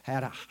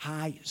a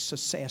high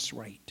success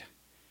rate,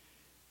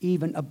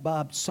 even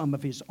above some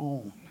of his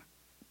own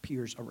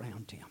peers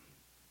around him.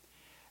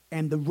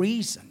 And the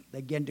reason,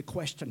 they began to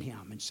question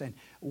him and saying,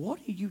 what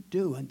are you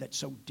doing that's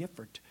so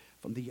different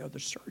from the other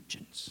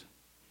surgeons?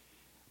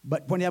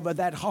 But whenever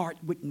that heart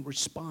wouldn't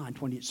respond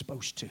when it's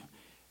supposed to,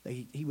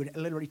 he would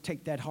literally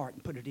take that heart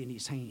and put it in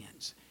his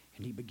hands.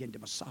 And he began to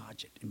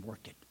massage it and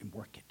work it and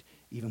work it.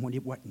 Even when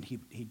it wasn't, he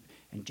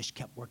just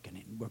kept working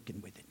it and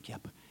working with it.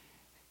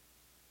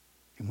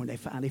 And when they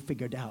finally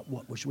figured out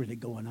what was really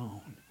going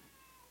on,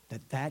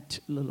 that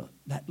little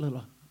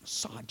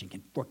massaging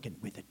and working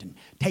with it and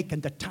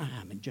taking the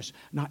time and just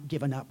not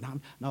giving up.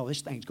 No,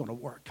 this thing's going to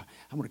work.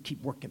 I'm going to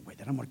keep working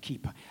with it. I'm going to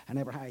keep, and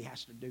ever how he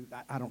has to do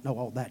that. I don't know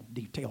all that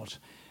details.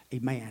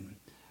 Amen.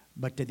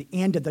 But to the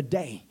end of the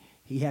day,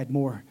 he had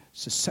more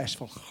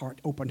successful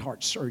open heart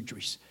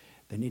surgeries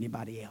than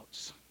anybody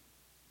else.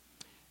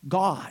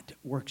 God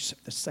works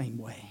the same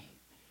way.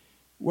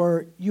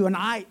 Where you and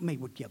I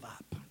would give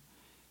up.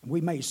 And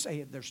we may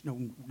say there's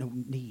no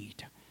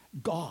need.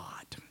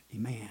 God,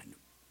 amen,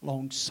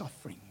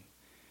 long-suffering.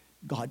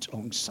 God's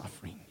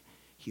long-suffering.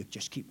 He'll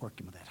just keep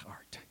working with that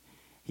heart.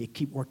 He'll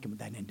keep working with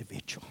that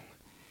individual.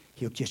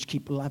 He'll just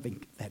keep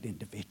loving that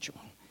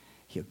individual.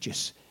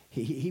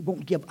 He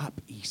won't give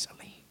up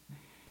easily.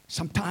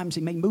 Sometimes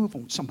he may move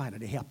on somebody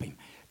to help him,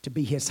 to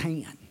be his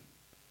hand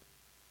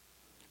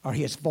or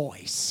his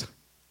voice.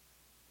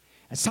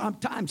 And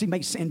sometimes he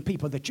may send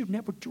people that you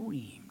never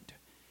dreamed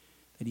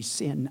that he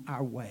send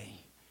our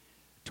way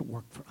to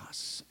work for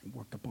us and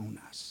work upon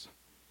us.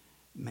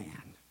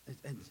 Man.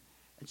 And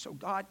so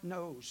God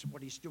knows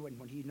what he's doing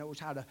when he knows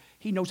how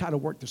to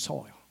work the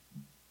soil.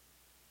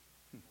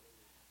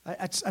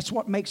 That's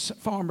what makes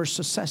farmers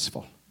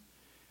successful.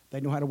 They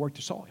know how to work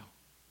the soil.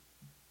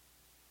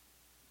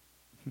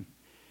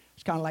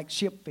 It's kind of like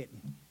ship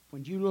fitting.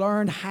 When you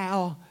learn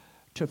how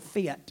to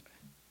fit,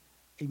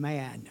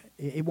 amen,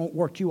 it won't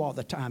work you all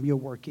the time. You'll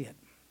work it.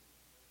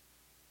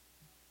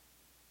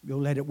 You'll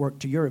let it work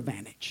to your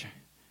advantage.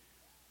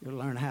 You'll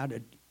learn how to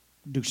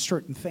do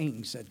certain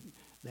things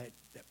that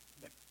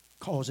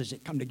causes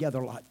it come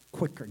together a lot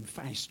quicker and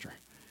faster.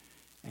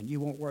 And you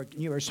won't work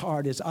near as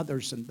hard as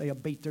others, and they'll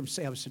beat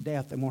themselves to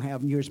death and won't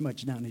have near as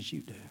much done as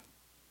you do.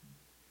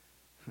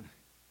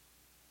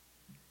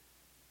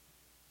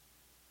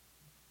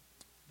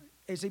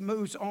 As he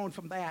moves on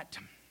from that,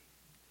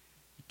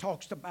 he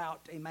talks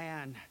about a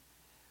man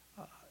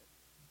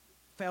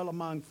fell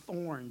among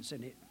thorns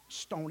and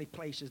stony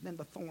places, and then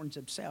the thorns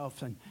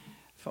themselves. And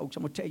folks,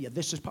 I'm going to tell you,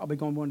 this is probably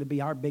going to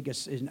be our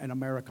biggest in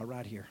America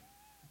right here.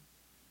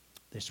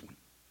 This one.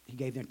 He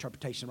gave the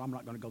interpretation. I'm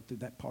not going to go through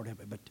that part of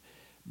it,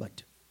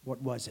 but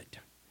what was it?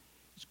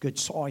 It's good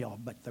soil,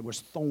 but there was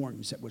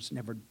thorns that was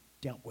never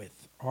dealt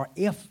with. Or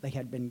if they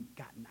had been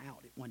gotten out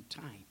at one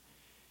time,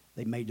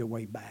 they made their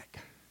way back.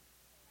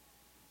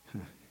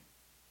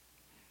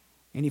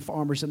 Any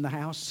farmers in the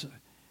house?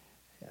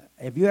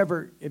 Have you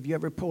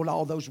ever pulled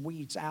all those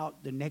weeds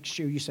out? The next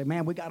year you say,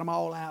 man, we got them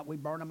all out. We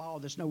burned them all.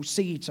 There's no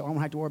seed, so I don't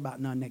have to worry about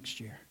none next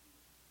year.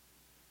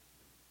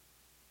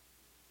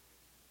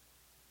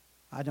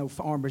 I know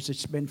farmers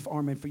that's been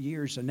farming for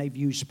years, and they've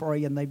used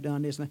spray, and they've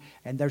done this,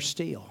 and they're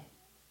still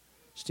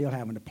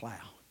having to plow.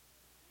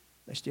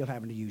 They're still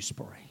having to use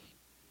spray.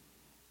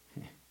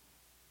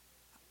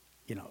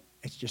 You know,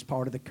 it's just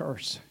part of the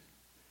curse.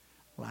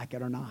 Like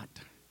it or not.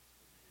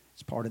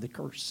 It's part of the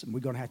curse. And we're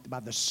going to have to, by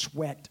the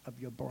sweat of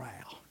your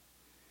brow.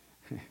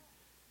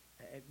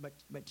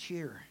 But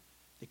here,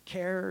 the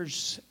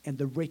cares and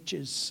the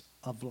riches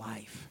of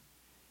life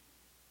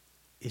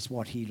is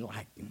what he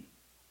likened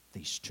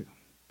these two.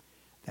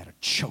 That'll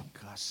choke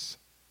us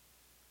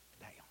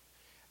down.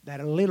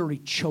 That'll literally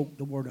choke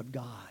the Word of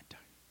God.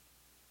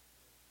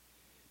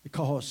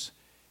 Because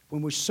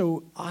when we're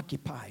so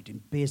occupied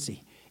and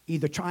busy,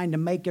 either trying to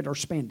make it or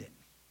spend it.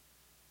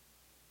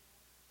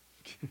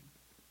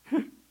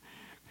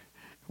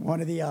 One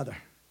or the other.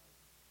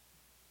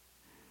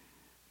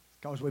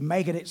 Because we're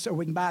making it so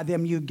we can buy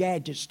them new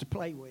gadgets to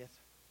play with.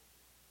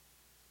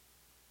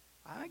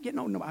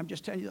 I'm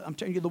just telling you, I'm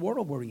telling you the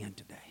world we're in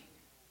today.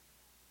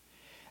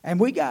 And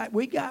we got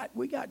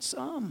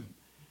some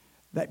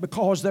that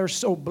because they're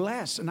so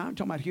blessed, and I'm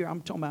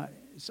talking about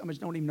some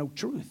that don't even know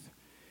truth.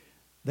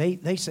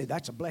 They say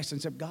that's a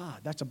blessings of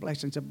God. That's a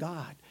blessings of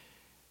God.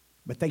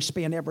 But they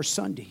spend every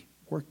Sunday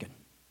working.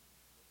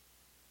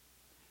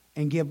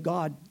 And give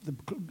God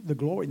the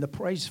glory and the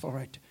praise for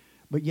it.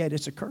 But yet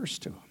it's a curse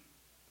to them.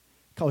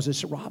 Because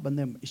it's robbing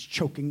them. It's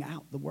choking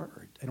out the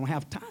Word. They don't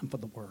have time for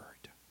the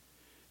Word.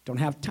 Don't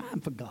have time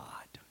for God.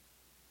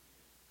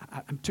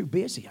 I'm too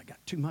busy. I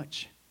got too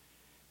much.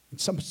 And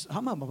some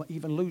of them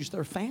even lose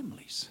their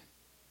families.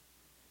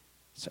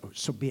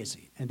 So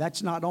busy. And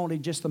that's not only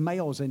just the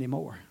males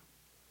anymore.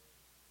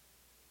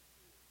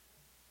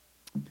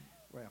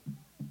 Well.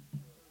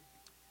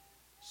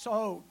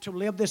 So to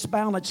live this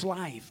balanced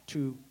life,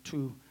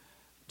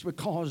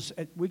 because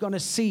we're going to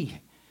see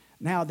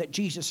now that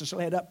Jesus has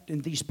led up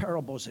in these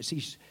parables as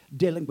he's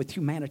dealing with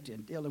humanity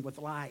and dealing with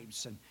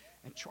lives and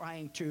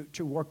trying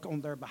to work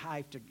on their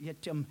behalf to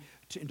get them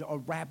into a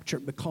rapture,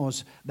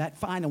 because that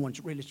final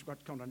one's really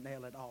what's going to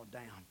nail it all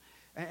down.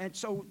 And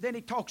so then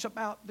he talks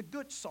about the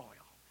good soil.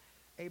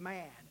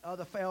 Amen.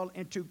 Other fell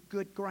into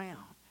good ground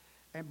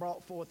and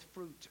brought forth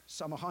fruit,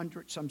 some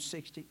 100, some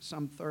 60,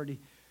 some 30.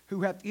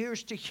 Who hath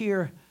ears to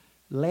hear,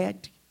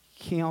 let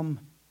him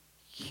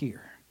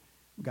hear.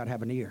 We've got to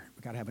have an ear.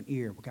 We've got to have an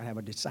ear. We've got to have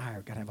a desire.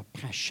 We've got to have a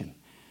passion.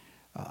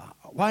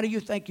 Why do you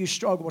think you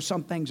struggle with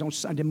some things on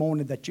Sunday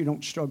morning that you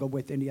don't struggle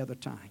with any other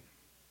time?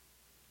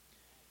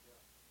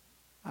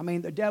 I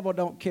mean, the devil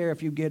don't care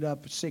if you get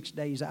up 6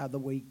 days out of the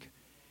week,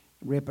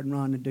 rip and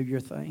run and do your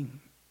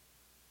thing.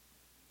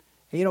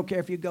 He don't care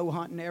if you go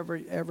hunting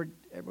every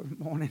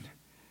morning.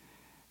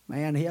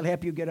 Man, he'll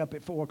help you get up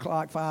at 4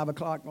 o'clock, 5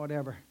 o'clock,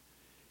 whatever.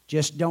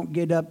 Just don't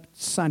get up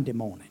Sunday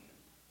morning.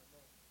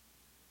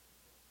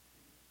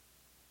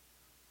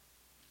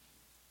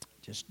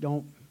 Just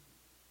don't.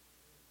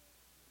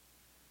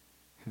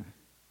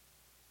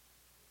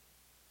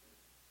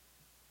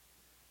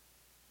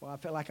 Well, I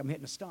feel like I'm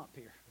hitting a stump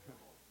here.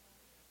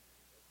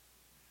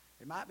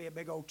 It might be a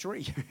big old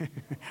tree.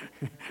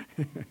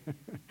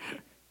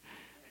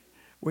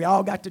 We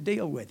all got to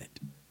deal with it.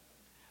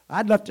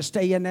 I'd love to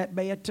stay in that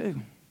bed too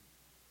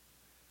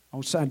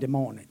on Sunday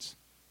mornings.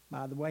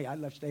 By the way, I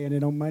love staying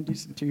in on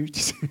Mondays and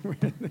Tuesdays.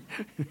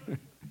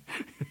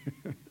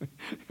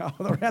 All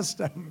the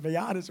rest of them, to be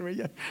honest with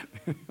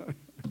you.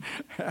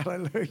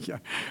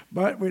 Hallelujah.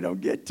 But we don't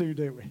get to,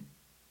 do we?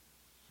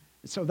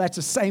 So that's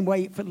the same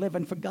way for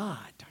living for God.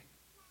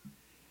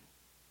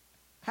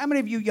 How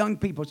many of you young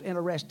people is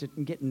interested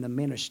in getting the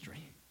ministry?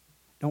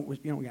 You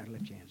don't got to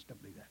lift your hands.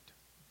 Don't do that.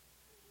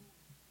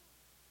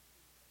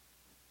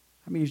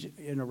 How many of you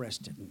are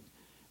interested in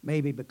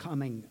maybe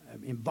becoming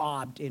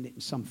involved in it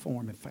in some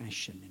form or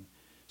fashion, and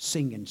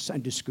singing,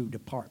 Sunday school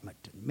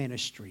department, and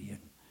ministry,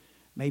 and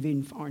maybe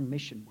in foreign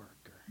mission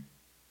work?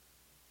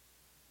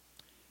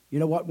 You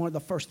know what? One of the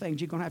first things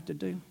you're going to have to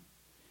do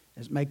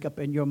is make up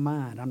in your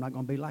mind, I'm not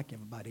going to be like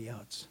everybody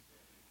else.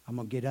 I'm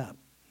going to get up.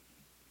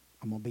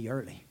 I'm going to be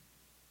early.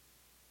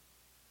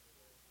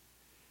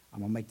 I'm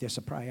going to make this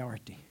a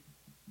priority.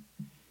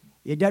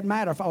 It doesn't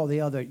matter if all the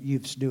other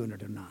youth's doing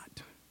it or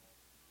not.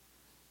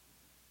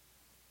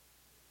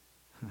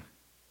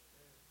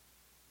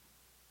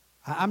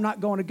 I'm not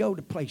going to go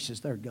to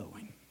places they're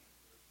going.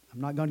 I'm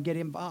not going to get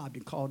involved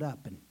and caught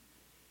up.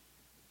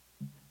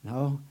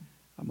 No,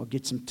 I'm going to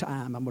get some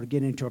time. I'm going to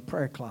get into a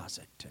prayer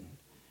closet. And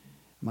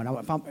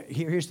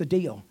here's the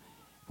deal.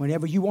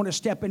 Whenever you want to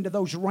step into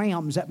those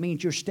realms, that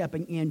means you're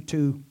stepping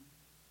into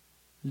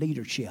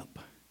leadership.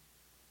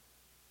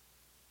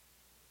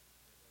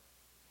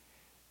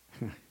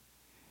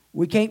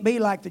 We can't be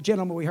like the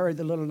gentleman we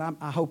heard,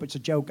 I hope it's a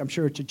joke, I'm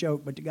sure it's a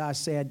joke, but the guy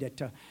said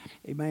that,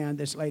 man,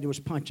 this lady was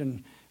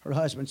punching her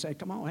husband, said,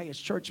 come on, hey, it's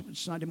church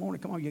Sunday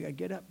morning, come on, you got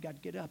to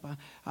get up.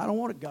 I don't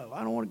want to go,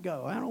 I don't want to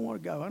go, I don't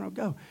want to go, I don't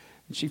go.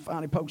 And she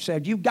finally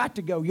said, you've got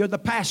to go, you're the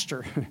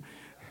pastor.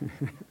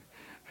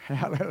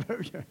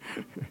 Hallelujah.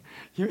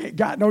 You ain't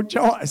got no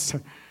choice.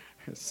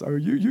 So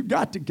you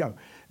got to go.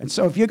 And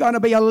so if you're going to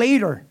be a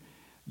leader,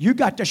 you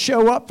got to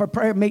show up for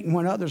prayer meeting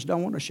when others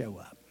don't want to show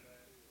up.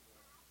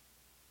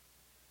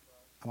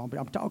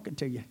 I'm talking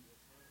to you.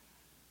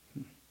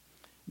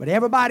 But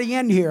everybody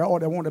in here ought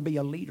to want to be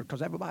a leader,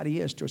 because everybody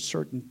is to a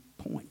certain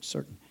point,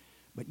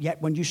 But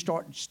yet when you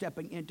start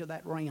stepping into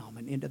that realm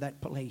and into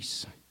that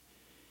place,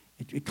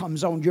 it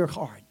comes on your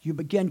heart. You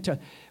begin to,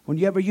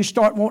 whenever you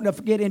start wanting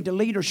to get into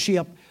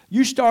leadership,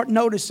 you start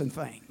noticing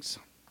things.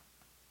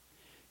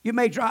 You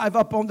may drive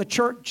up on the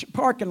church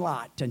parking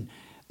lot, and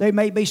there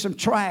may be some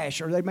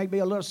trash, or there may be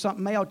a little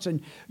something else,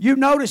 and you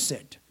notice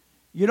it.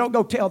 You don't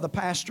go tell the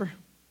pastor.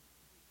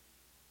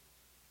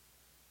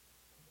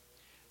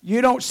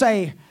 You don't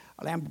say,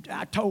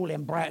 I told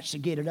them brats to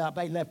get it up.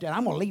 They left it.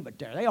 I'm going to leave it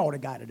there. They ought to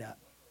got it up.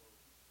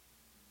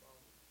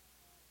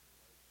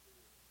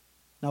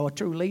 No, a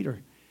true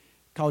leader,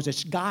 because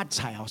it's God's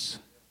house.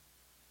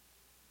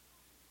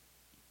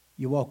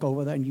 You walk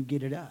over there and you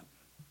get it up.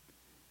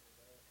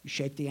 You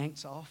shake the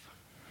ants off.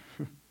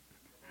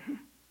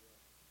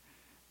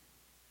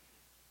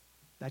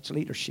 That's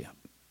leadership.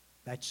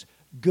 That's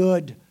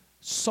good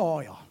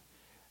soil.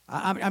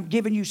 I'm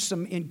giving you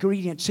some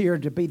ingredients here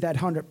to be that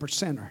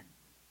 100%er.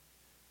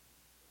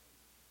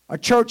 A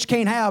church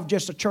can't have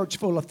just a church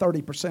full of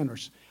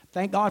 30%ers.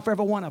 Thank God for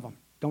every one of them.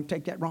 Don't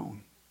take that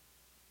wrong.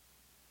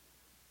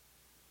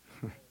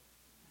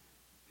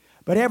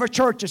 But every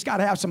church has got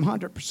to have some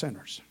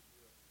 100%ers.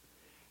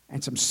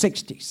 And some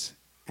 60s.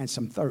 And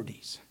some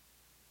 30s.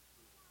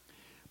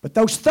 But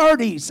those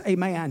 30s,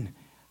 amen,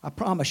 I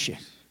promise you,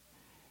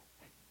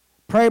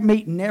 prayer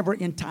meeting never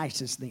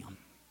entices them.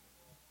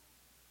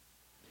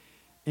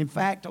 In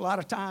fact, a lot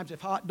of times if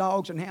hot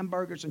dogs and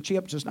hamburgers and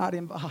chips is not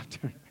involved.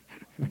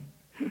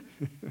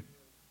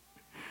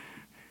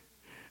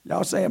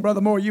 Y'all saying,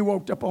 Brother Moore, you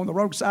woke up on the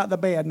wrong side of the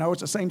bed. No,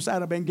 it's the same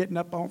side I've been getting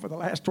up on for the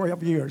last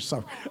 12 years,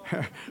 so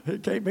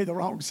it can't be the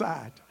wrong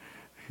side.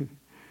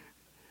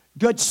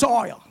 Good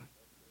soil.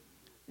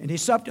 And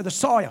it's up to the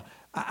soil.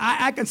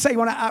 I can say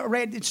when I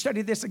read and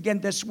studied this again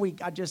this week,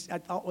 I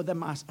thought with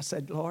them, I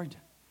said, Lord,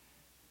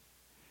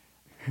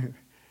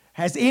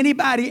 has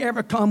anybody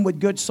ever come with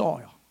good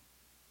soil?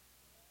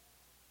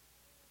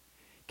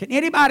 Can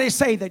anybody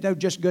say that they're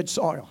just good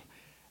soil?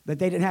 That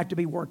they didn't have to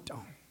be worked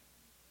on?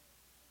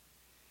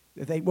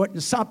 That they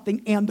wasn't something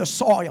in the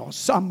soil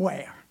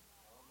somewhere?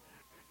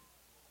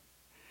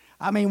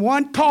 I mean,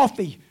 one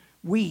coffee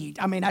weed,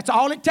 I mean, that's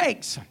all it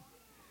takes.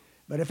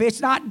 But if it's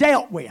not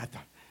dealt with,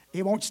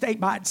 it won't stay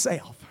by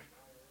itself.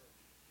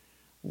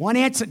 One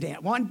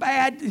incident, one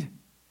bad,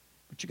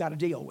 but you got to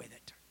deal with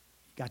it.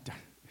 You got to.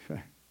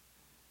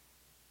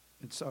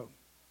 And so,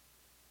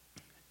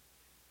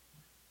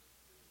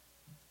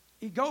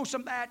 he goes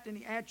from that and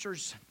he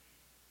answers.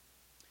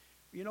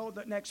 You know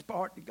the next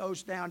part, it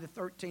goes down to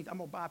 13th. I'm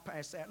going to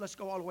bypass that. Let's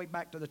go all the way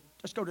back to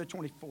let's go to the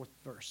 24th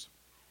verse.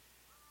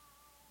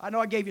 I know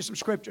I gave you some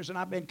scriptures and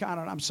I've been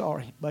I'm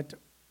sorry, but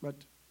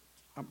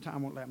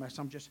time won't let me.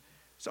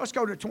 So let's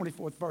go to the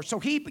 24th verse. So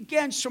he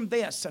begins from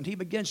this and he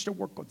begins to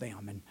work with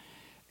them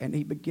and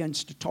he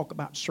begins to talk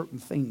about certain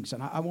things.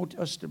 And I want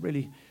us to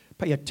really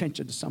pay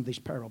attention to some of these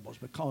parables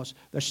because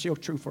they're still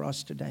true for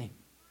us today.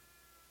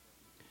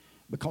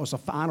 Because the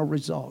final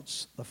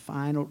results,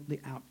 the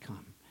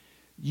outcome.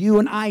 You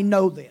and I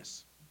know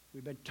this.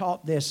 We've been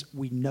taught this.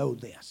 We know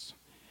this.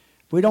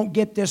 If we don't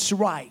get this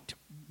right,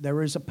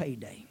 there is a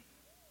payday.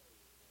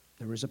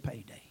 There is a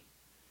payday.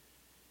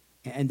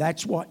 And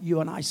that's what you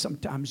and I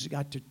sometimes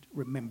got to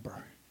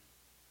remember.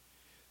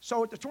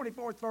 So at the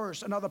 24th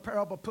verse, another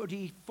parable put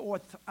he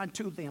forth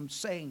unto them,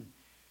 saying,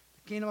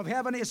 the kingdom of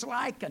heaven is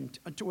likened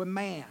unto a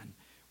man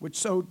which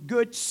sowed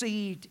good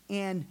seed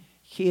in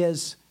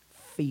his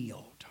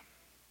field.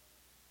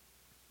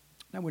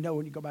 Now we know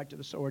when you go back to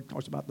the sword, it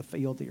talks about the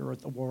field, the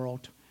earth, the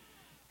world.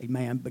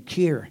 Amen. But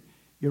here,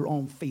 your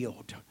own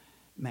field.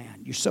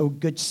 Man, you sow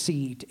good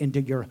seed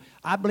into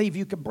I believe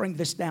you could bring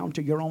this down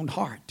to your own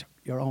heart,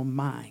 your own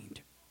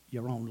mind,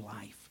 your own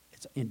life.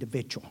 It's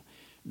individual.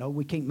 No,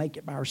 we can't make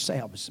it by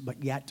ourselves,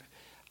 but yet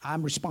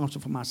I'm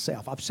responsible for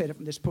myself. I've said it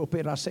from this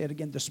pulpit. I say it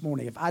again this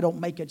morning. If I don't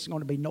make it, it's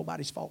going to be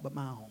nobody's fault but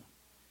my own.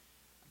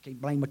 I can't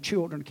blame my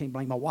children. I can't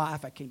blame my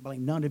wife. I can't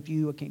blame none of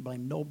you. I can't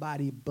blame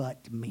nobody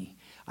but me.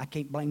 I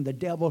can't blame the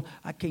devil.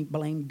 I can't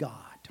blame God.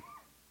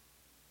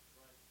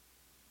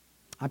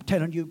 I'm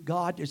telling you,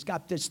 God has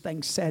got this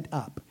thing set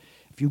up.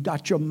 If you've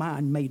got your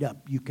mind made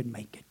up, you can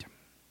make it.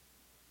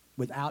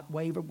 Without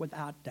waver,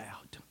 without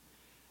doubt.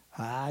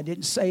 I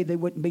didn't say there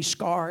wouldn't be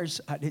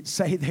scars. I didn't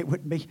say there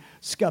wouldn't be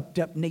scuffed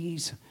up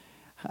knees.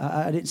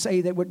 I didn't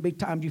say there wouldn't be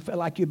times you feel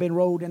like you've been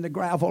rolled in the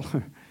gravel.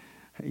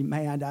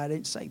 Amen. I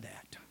didn't say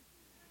that.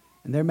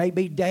 And there may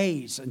be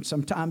days, and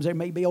sometimes there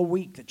may be a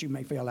week that you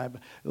may feel like,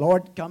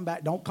 Lord, come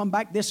back. Don't come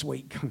back this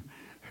week.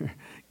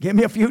 Give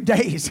me a few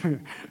days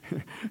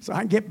so I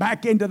can get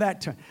back into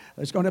that.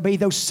 There's going to be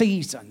those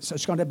seasons.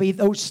 There's going to be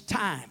those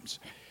times.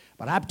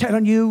 But I'm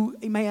telling you,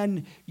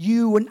 amen,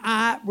 you and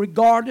I,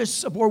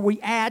 regardless of where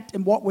we're at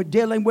and what we're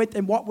dealing with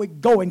and what we're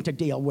going to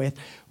deal with,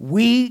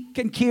 we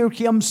can hear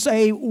him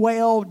say,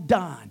 well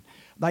done,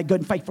 thy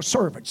good and faithful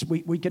servants.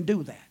 We can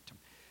do that.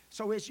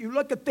 So as you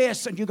look at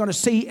this and you're going to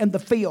see in the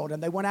field,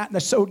 and they went out and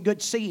they sowed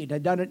good seed. They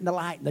done it in the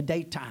light, in the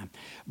daytime.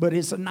 But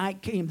as the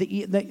night came,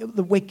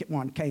 the wicked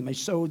one came and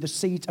sowed the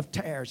seeds of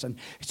tares and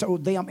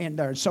sowed them in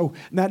there. So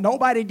now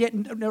nobody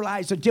didn't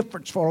realize the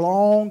difference for a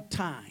long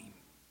time.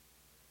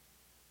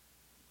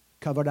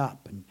 Covered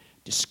up and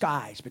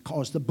disguised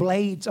because the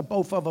blades of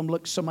both of them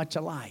looked so much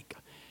alike.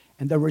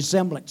 And the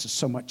resemblance is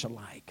so much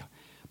alike.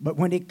 But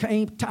when it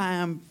came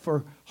time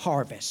for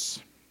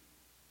harvest,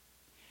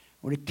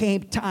 when it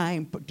came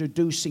time for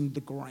producing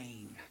the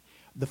grain,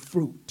 the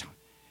fruit.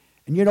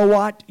 And you know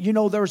what? You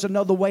know there's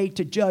another way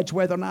to judge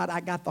whether or not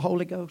I got the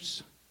Holy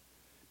Ghost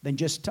than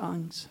just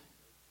tongues.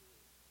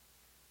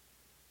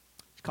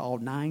 It's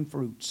called 9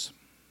 fruits.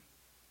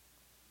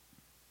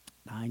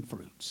 9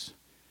 fruits.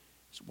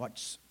 It's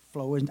what's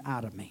flowing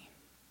out of me.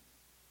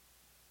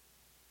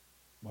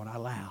 What I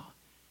allow.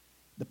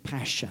 The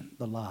passion,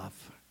 the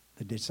love,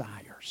 the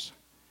desires.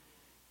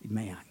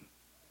 Amen.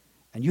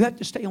 And you have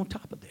to stay on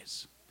top of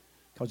this.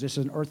 Because this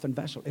is an earthen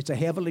vessel. It's a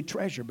heavenly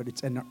treasure, but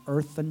it's an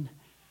earthen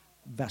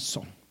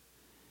vessel.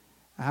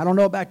 I don't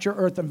know about your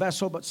earthen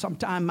vessel, but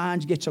sometimes mine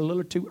gets a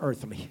little too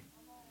earthly.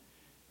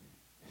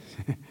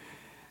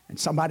 And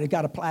somebody's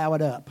got to plow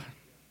it up.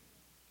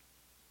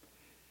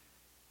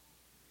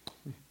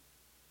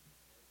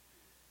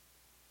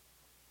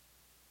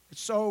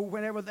 So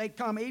whenever they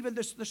come, even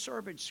the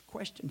servants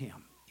questioned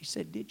him. He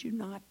said, Did you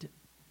not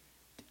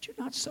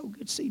sow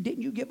good seed?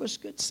 Didn't you give us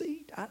good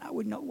seed? I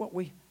would know what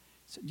we...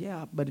 He said,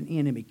 yeah, but an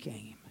enemy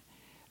came.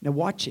 Now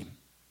watch him.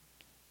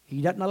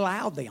 He doesn't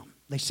allow them.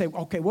 They say,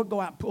 okay, we'll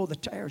go out and pull the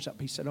tares up.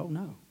 He said, oh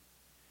no,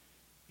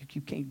 you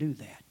can't do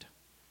that.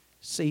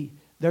 See,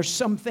 there's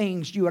some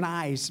things you and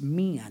I as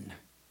men,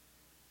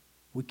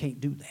 we can't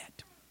do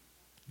that.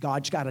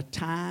 God's got a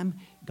time,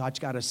 God's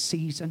got a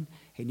season,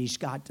 and he's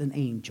got an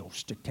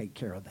angels to take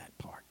care of that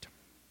part.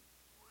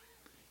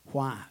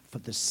 Why? For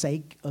the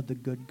sake of the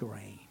good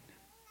grain.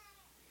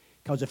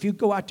 Because if you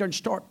go out there and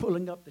start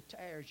pulling up the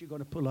tares, you're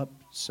going to pull up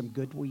some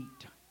good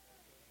wheat.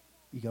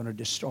 You're going to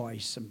destroy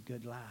some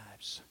good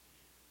lives.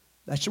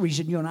 That's the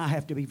reason you and I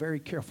have to be very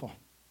careful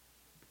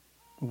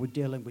when we're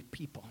dealing with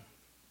people.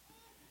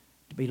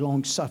 To be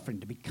long-suffering,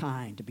 to be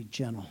kind, to be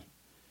gentle.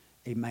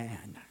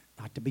 Amen.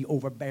 Not to be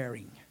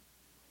overbearing.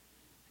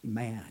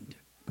 Amen.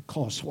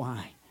 Because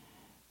why?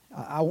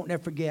 I won't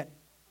never forget,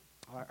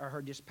 I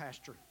heard this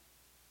pastor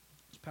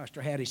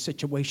had a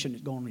situation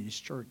that's going on in his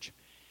church.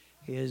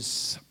 I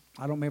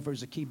don't remember if it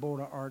was a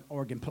keyboard or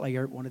organ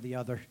player, one or the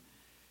other.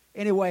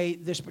 Anyway,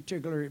 this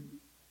particular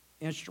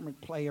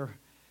instrument player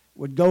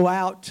would go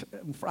out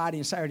on Friday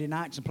and Saturday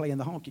nights and play in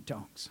the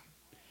honky-tonks.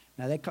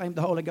 Now, they claimed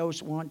the Holy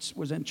Ghost once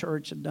was in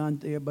church and done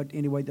there, but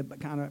anyway, but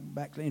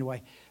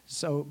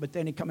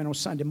then he'd come in on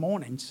Sunday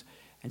mornings,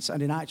 and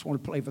Sunday nights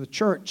wanted to play for the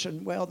church.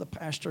 And, well, the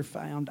pastor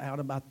found out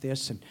about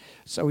this, and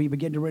so he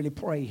began to really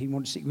pray. He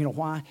wanted to see, you know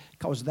why?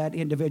 Because that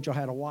individual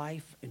had a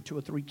wife and 2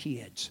 or 3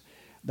 kids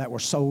that were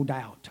sold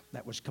out,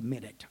 that was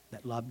committed,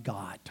 that loved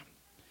God.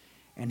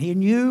 And he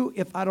knew,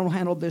 if I don't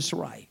handle this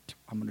right,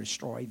 I'm going to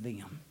destroy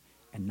them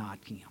and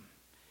not him.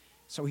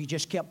 So he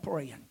just kept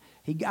praying.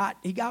 He got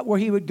where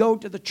he would go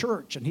to the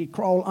church, and he'd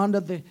crawl under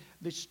the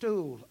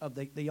stool of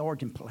the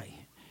organ play,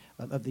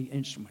 of the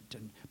instrument,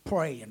 and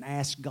pray and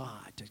ask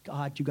God,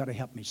 you got to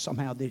help me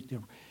somehow.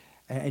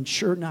 And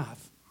sure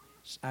enough,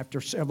 after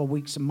several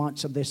weeks and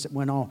months of this, it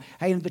went on.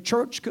 Hey, and the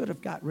church could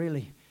have got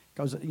really,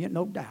 because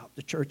no doubt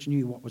the church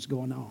knew what was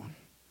going on.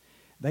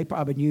 They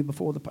probably knew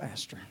before the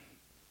pastor.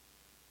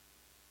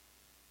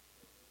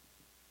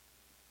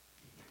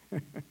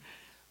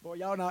 Boy,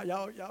 y'all don't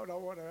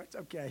want to. It's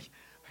okay.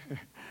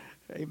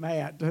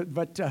 Amen.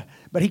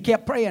 But he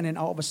kept praying, and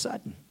all of a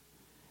sudden,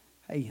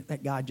 hey,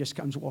 that guy just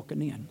comes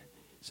walking in.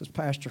 He says,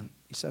 Pastor,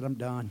 he said, I'm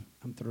done.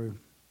 I'm through.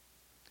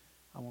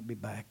 I won't be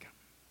back.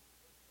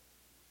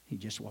 He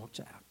just walks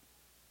out.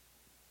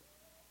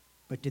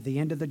 But to the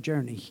end of the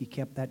journey, he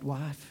kept that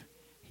wife.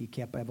 He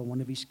kept every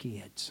one of his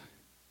kids.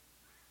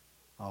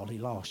 All he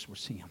lost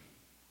was him.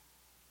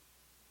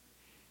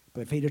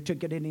 But if he'd have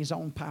took it in his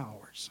own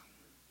powers,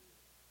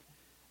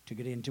 took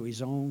it into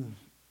his own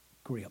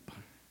grip,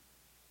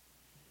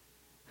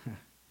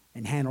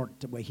 and handled it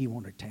the way he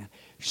wanted to handle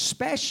it,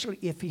 especially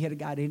if he had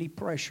got any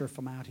pressure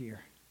from out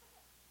here,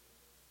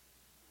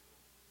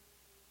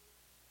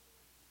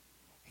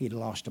 he'd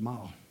have lost them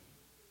all.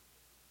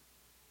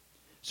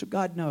 So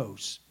God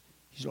knows.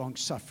 He's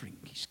long-suffering.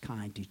 He's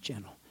kind. He's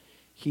gentle.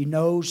 He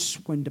knows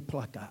when to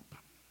pluck up.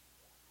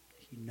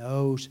 He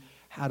knows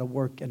how to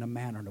work in a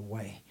manner and a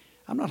way.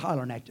 I'm not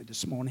hollering at you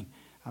this morning.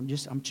 I'm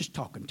just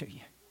talking to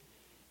you.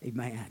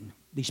 Amen.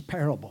 These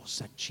parables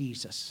that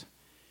Jesus,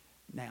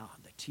 now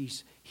that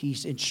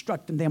he's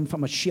instructing them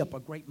from a ship. A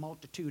great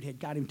multitude had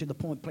got him to the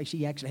place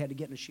he actually had to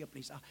get in a ship,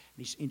 and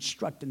he's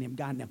instructing them,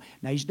 guiding them.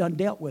 Now he's done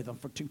dealt with them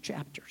for 2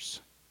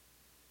 chapters,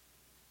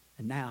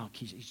 and now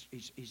he's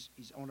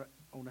on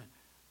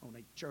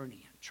a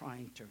journey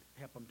trying to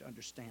help them to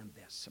understand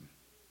this.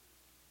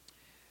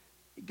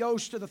 He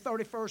goes to the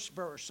 31st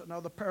verse,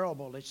 another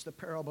parable. It's the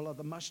parable of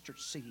the mustard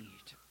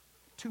seed.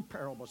 2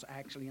 parables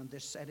actually in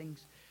this setting.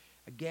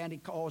 Again, he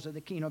calls it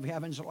the kingdom of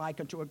heaven is like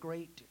unto a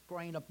great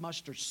grain of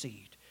mustard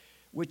seed,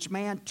 which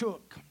man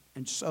took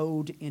and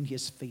sowed in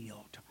his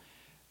field.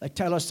 They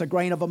tell us the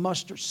grain of a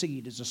mustard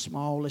seed is the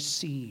smallest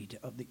seed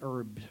of the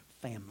herb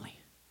family.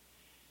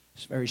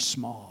 It's very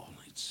small.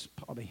 It's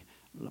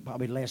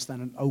probably less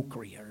than an ochre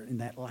or in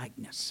that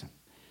likeness.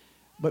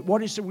 But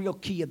what is the real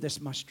key of this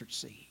mustard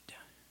seed?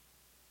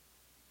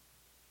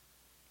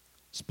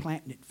 It's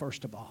planting it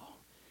first of all.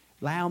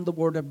 Allowing the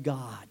Word of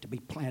God to be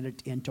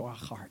planted into our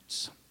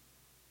hearts.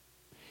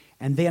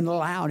 And then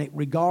allowing it,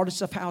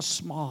 regardless of how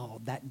small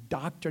that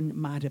doctrine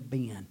might have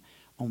been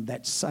on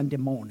that Sunday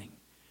morning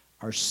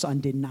or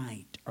Sunday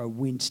night or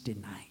Wednesday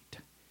night.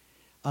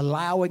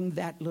 Allowing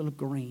that little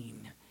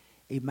grain.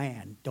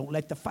 Amen. Don't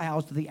let the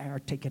fowls of the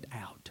air take it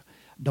out.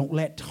 Don't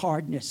let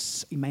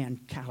hardness,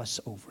 amen,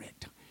 callous over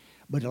it.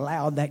 But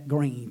allow that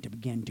grain to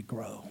begin to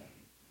grow.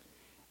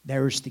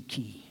 There's the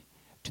key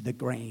to the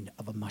grain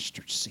of a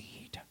mustard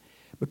seed.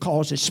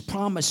 Because it's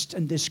promised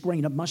in this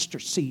grain of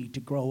mustard seed to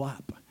grow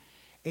up.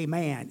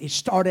 Amen. It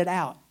started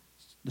out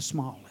the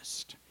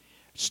smallest.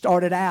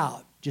 Started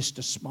out just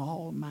a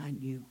small,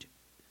 minute.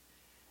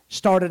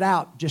 Started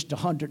out just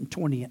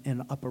 120 in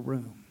an upper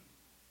room.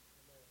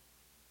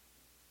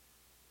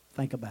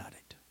 Think about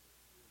it.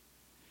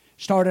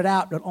 Started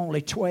out with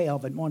only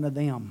 12, and one of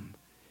them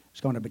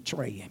was going to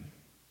betray him.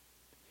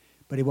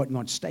 But he wasn't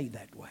going to stay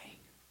that way.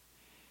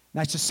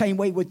 That's the same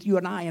way with you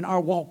and I in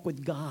our walk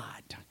with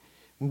God.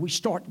 When we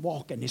start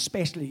walking,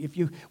 especially if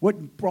you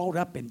weren't brought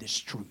up in this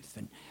truth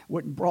and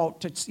weren't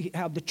brought to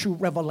have the true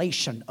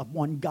revelation of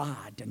one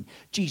God and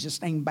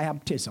Jesus' name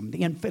baptism, the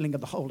infilling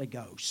of the Holy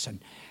Ghost.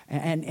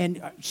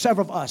 And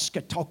several of us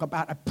could talk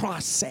about a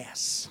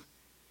process.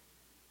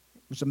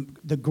 It was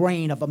the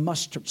grain of a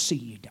mustard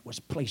seed that was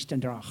placed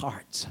into our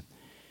hearts.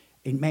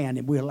 Amen.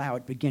 And we allow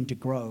it to begin to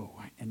grow.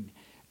 And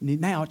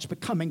Now it's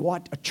becoming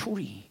what? A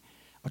tree.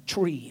 A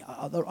tree.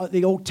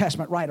 The Old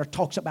Testament writer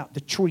talks about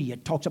the tree.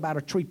 It talks about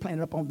a tree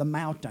planted up on the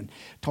mountain.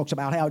 It talks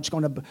about how it's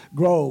going to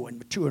grow and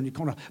mature and it's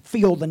going to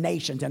fill the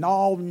nations and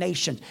all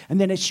nations. And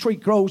then its tree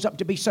grows up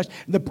to be such,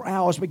 the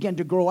boughs begin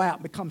to grow out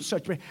and become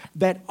such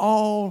that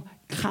all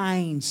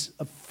kinds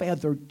of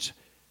feathered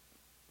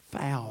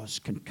fowls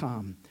can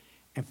come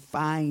and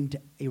find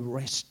a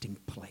resting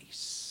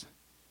place.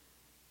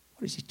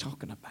 What is he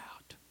talking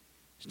about?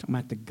 He's talking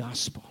about the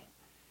gospel.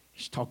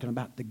 He's talking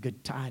about the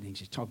good tidings.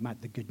 He's talking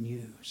about the good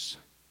news.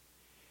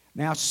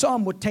 Now,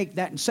 some would take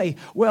that and say,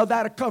 well,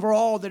 that'll cover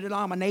all the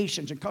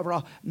denominations and cover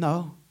all.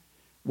 No.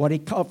 What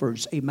it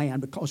covers, amen,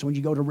 because when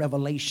you go to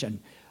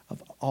Revelation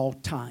of all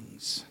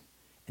tongues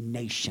and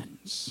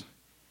nations,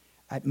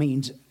 that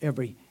means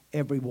every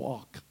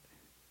walk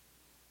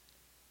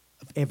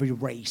of every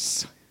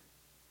race,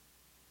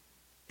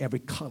 every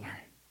color.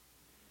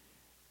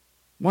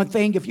 One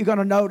thing, if you're going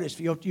to notice, if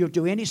you'll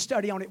do any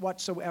study on it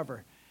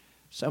whatsoever,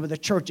 some of the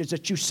churches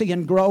that you see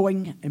in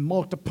growing and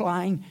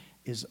multiplying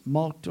is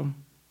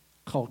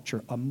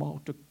multicultural or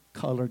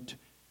multicolored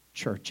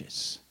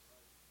churches.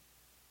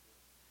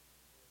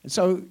 And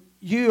so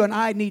you and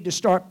I need to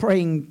start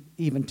praying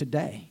even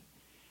today.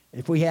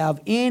 If we have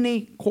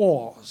any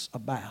quarrels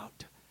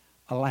about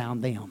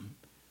allowing them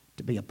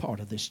to be a part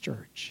of this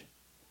church.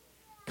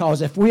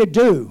 Because if we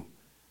do,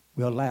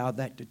 we'll allow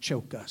that to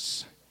choke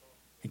us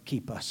and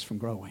keep us from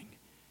growing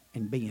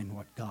and being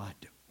what God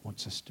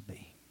wants us to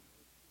be.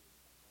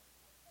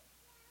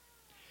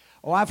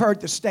 Oh, I've heard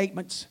the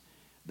statements,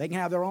 they can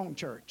have their own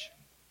church.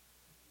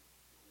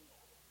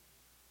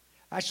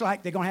 That's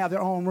like they're going to have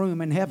their own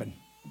room in heaven.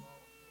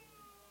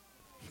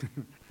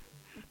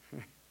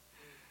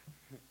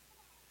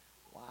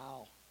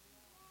 Wow.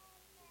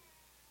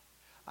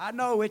 I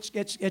know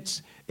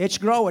it's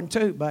growing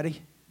too,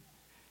 buddy.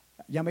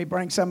 You want me to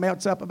bring something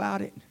else up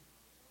about it?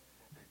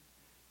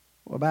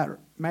 What about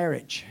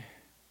marriage?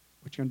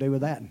 What you going to do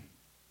with that?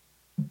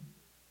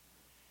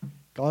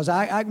 Because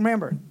I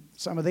remember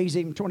some of these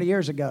even 20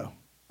 years ago.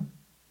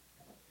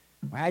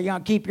 Well, how you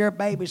going to keep your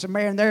babies from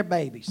marrying their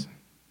babies?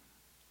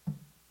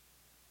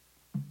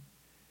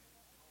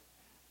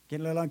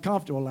 Getting a little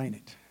uncomfortable, ain't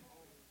it?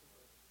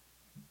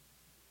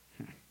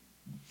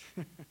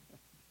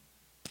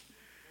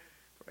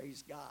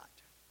 Praise God.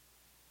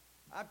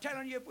 I'm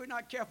telling you, if we're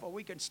not careful,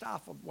 we can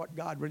stifle what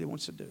God really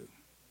wants to do.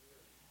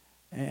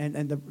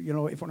 And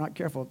if we're not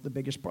careful, the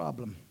biggest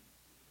problem,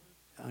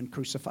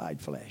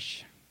 uncrucified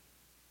flesh.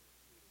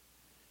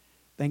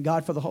 Thank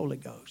God for the Holy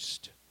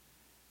Ghost.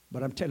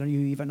 But I'm telling you,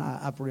 even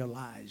I've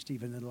realized,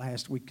 even in the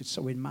last week or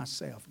so in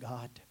myself,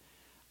 God,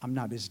 I'm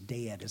not as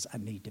dead as I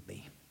need to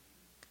be.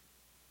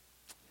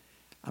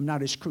 I'm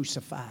not as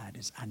crucified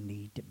as I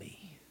need to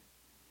be.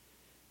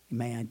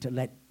 Man, to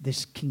let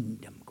this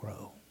kingdom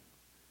grow.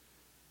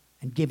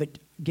 And give it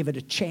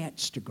a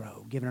chance to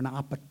grow. Give it an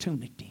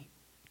opportunity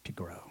to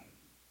grow.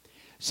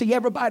 See,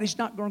 everybody's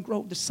not going to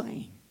grow the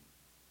same.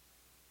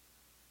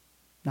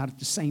 Not at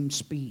the same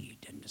speed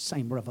and the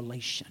same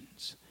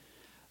revelations.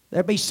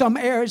 There'll be some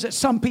areas that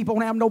some people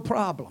won't have no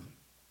problem.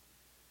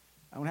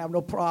 I don't have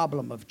no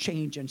problem of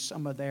changing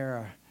some of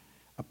their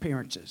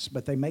appearances.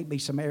 But there may be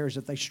some areas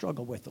that they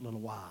struggle with a little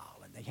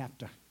while. And they have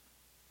to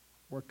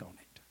work on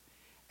it.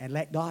 And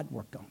let God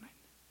work on it.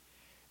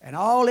 And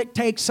all it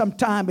takes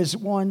sometime is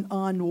one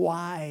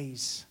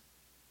unwise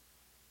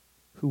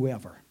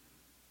whoever.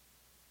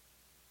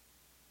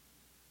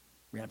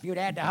 Well, if you'd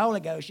had the Holy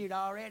Ghost, you'd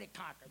already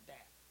conquered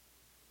that.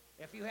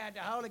 If you had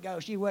the Holy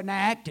Ghost, you wouldn't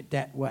have acted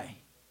that way.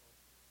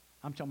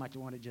 I'm talking about the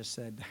one that just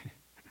said that.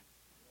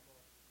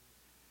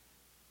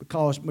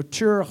 Because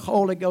mature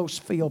Holy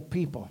Ghost-filled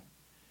people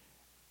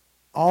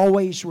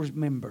always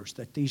remembers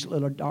that these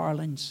little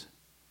darlings,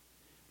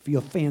 if you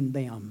offend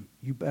them,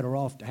 you're better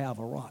off to have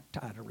a rock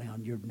tied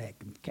around your neck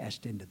and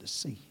cast into the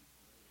sea.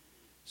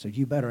 So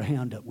you better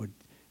handle it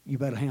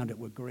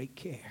with great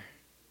care.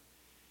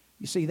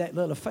 You see that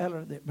little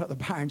fella that Brother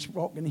Byron's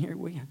walking here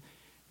with?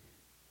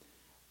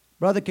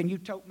 Brother, can you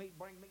tote me,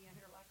 bring me in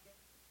here like that?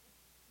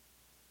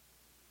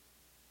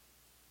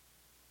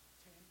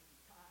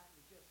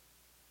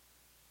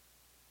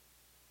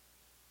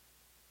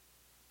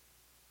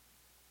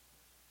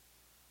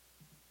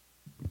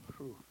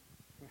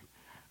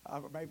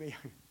 Maybe.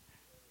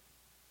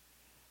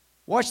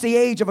 What's the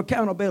age of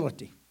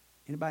accountability?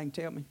 Anybody can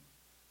tell me?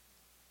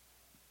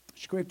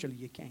 Scripturally,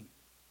 you can't.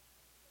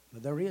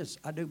 But there is,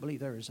 I do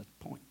believe there is a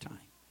point in time.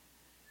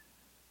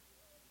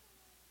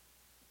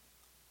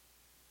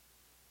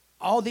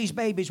 All these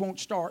babies won't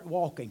start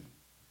walking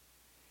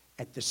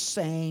at the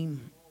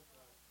same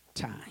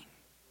time.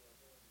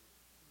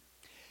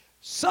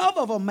 Some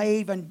of them may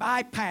even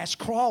bypass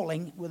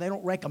crawling. Well, they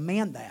don't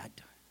recommend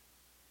that.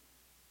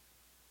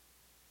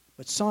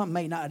 But some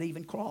may not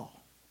even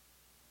crawl.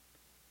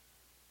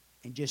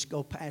 And just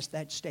go past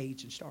that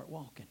stage and start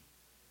walking.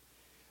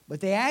 But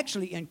they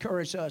actually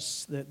encourage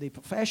us, the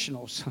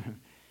professionals,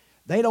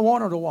 they don't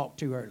want her to walk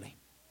too early.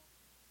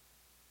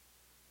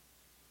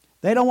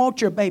 They don't want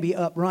your baby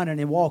up running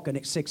and walking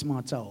at 6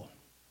 months old.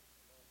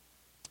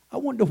 I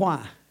wonder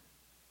why.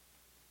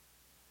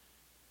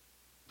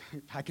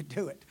 If I could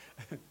do it.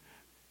 They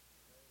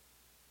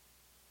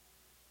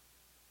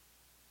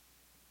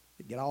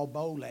get all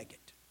bow-legged.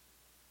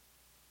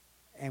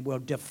 And will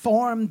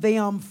deform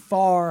them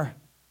for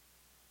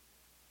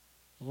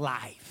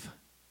life.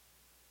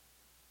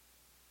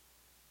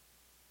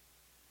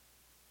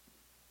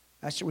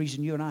 That's the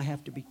reason you and I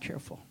have to be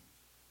careful.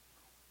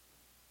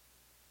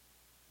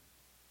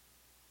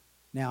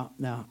 Now,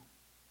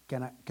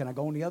 can I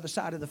go on the other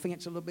side of the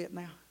fence a little bit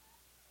now?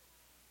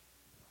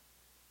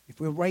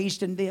 If we're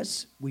raised in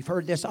this, we've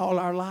heard this all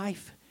our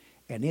life,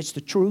 and it's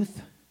the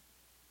truth,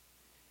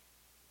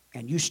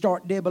 and you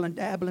start dibbling,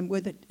 dabbling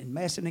with it, and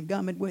messing and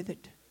gumming with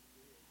it,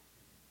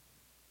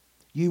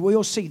 you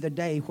will see the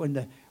day when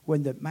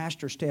the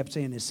master steps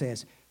in and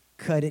says,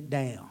 cut it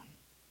down.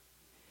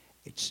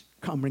 It's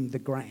covering the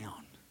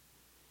ground.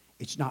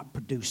 It's not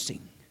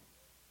producing.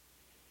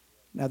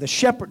 Now the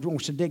shepherd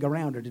wants to dig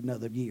around it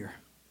another year.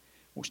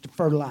 Wants to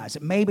fertilize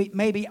it. Maybe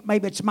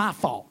it's my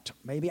fault.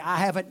 Maybe I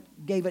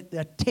haven't gave it the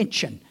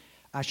attention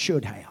I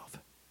should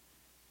have.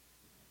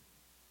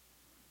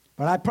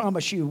 But I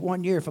promise you,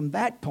 1 year from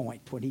that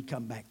point, when he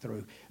come back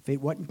through, if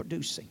it wasn't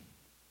producing,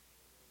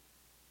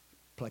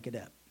 pluck it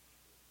up.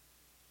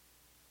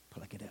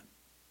 Pluck it up.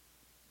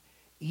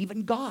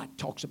 Even God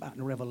talks about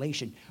in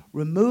Revelation,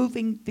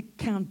 removing the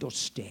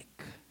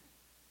candlestick,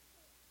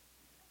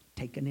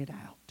 taking it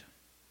out.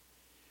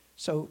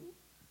 So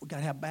we've got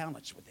to have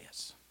balance with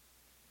this.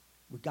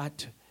 We've got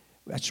to,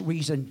 that's the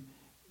reason,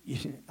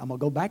 I'm going to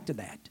go back to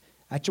that.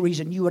 That's the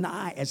reason you and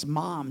I, as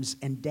moms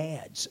and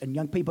dads and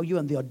young people, you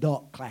in the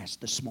adult class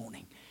this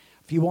morning,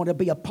 if you want to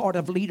be a part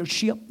of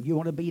leadership, you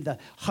want to be the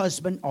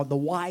husband or the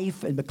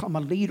wife and become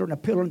a leader and a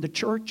pillar in the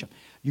church,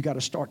 you got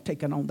to start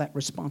taking on that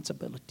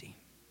responsibility.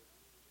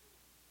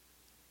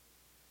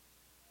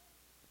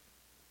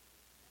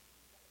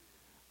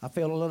 I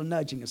feel a little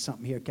nudging of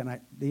something here. Can I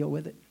deal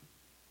with it?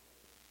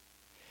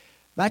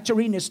 That's the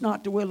reason it's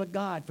not the will of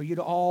God for you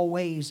to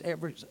always,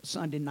 every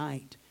Sunday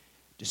night,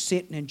 to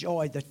sit and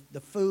enjoy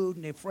the food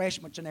and the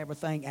refreshments and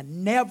everything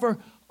and never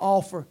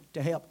offer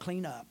to help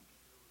clean up.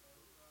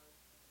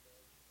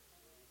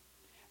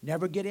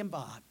 Never get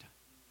involved.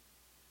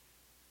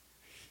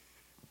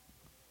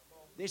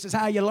 This is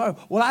how you learn.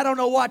 Well, I don't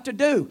know what to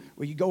do.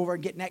 Well, you go over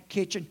and get in that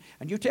kitchen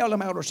and you tell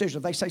them elder sisters,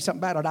 if they say something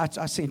about it,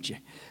 I sent you.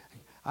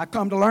 I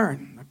come to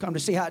learn. I come to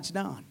see how it's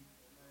done.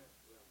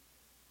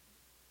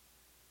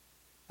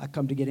 I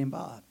come to get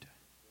involved.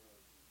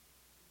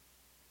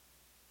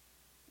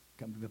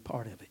 Come to be a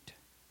part of it.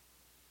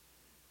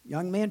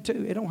 Young men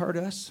too, it don't hurt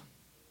us.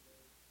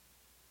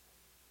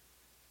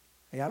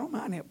 Hey, I don't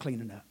mind help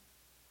cleaning up.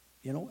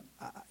 You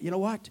know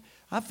what?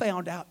 I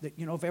found out that,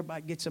 if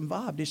everybody gets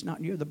involved, it's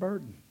not near the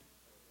burden.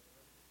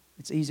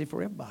 It's easy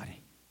for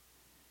everybody.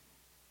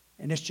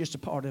 And it's just a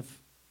part of,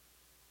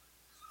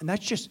 and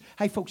that's just,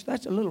 hey folks,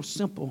 that's a little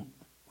simple,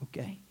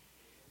 okay?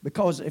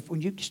 Because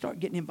when you start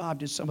getting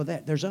involved in some of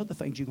that, there's other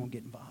things you're going to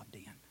get involved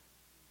in.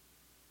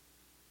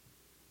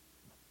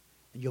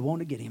 And you want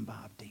to get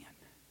involved in.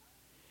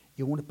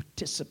 You want to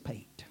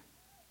participate.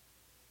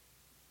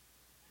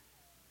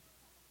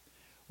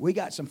 We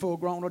got some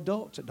full-grown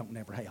adults that don't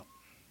never help.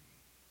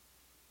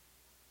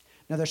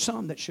 Now, there's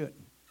some that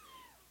shouldn't.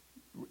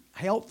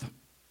 Health,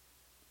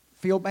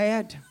 feel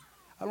bad.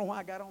 I don't know why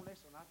I got on this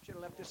one. I should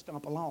have left this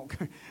stump alone.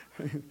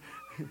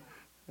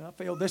 I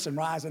feel this one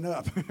rising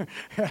up.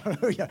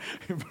 Hallelujah.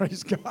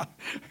 Praise God.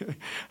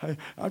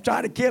 I'm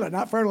trying to kill it,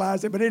 not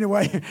fertilize it, but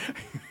anyway.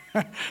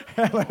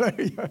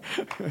 Hallelujah.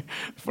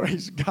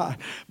 Praise God.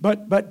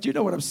 But you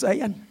know what I'm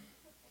saying?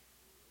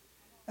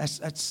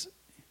 That's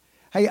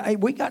hey,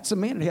 we got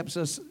some men that helps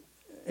us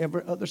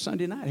every other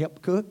Sunday night,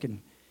 help cook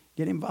and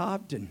get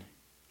involved. And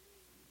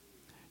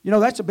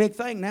that's a big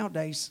thing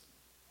nowadays.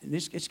 And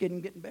it's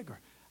getting bigger.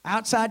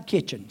 Outside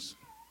kitchens.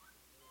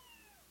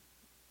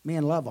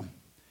 Men love them.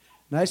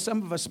 Now,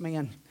 some of us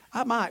men,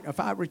 if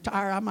I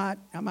retire, I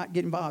might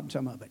get involved in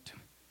some of it.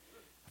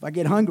 If I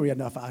get hungry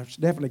enough, I'll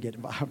definitely get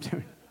involved.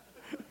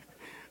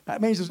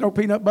 That means there's no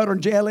peanut butter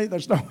and jelly.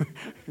 There's no,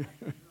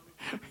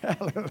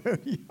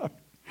 hallelujah.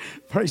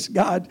 Praise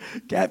God.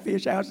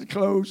 Catfish house is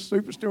closed.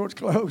 Superstore's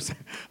closed.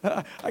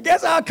 I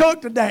guess I'll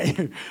cook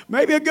today.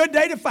 Maybe a good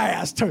day to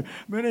fast.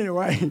 But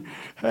anyway,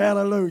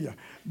 hallelujah.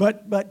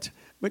 But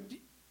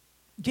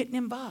getting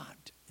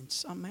involved in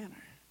some manner,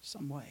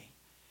 some way.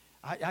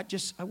 I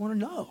want to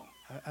know.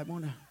 I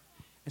want to,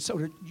 and so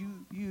that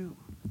you,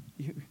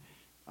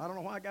 I don't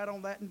know why I got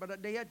on that, but I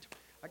did.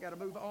 I got to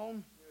move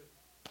on.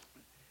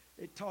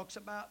 It talks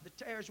about the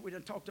tares. We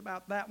done talked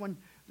about that one.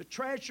 The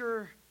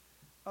treasure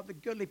of the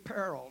goodly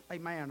pearl.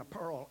 Amen. A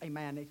pearl.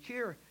 Amen. And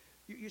here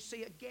you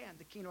see again,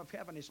 the kingdom of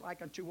heaven is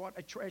like unto what?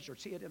 A treasure.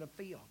 It's hid in a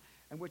field,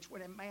 and which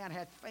when a man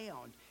hath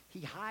found,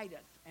 he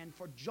hideth, and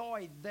for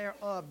joy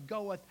thereof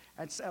goeth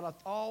and selleth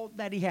all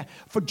that he hath.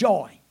 For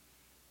joy.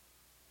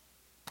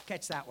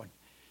 Catch that one.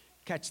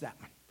 Catch that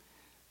one.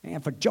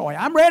 And for joy.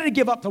 I'm ready to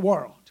give up the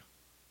world.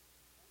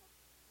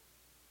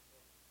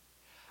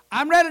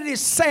 I'm ready to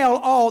sell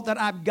all that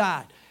I've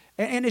got.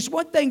 And it's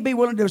one thing to be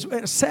willing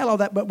to sell all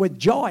that, but with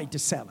joy to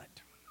sell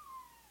it.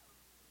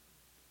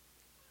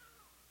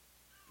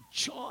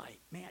 Joy,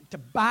 man, to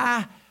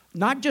buy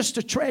not just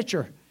the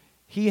treasure,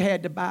 he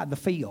had to buy the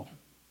field.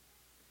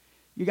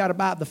 You got to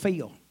buy the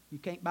field. You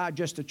can't buy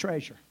just the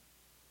treasure.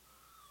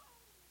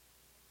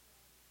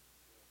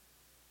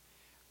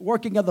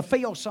 Working of the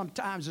field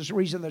sometimes is the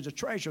reason there's a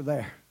treasure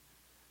there.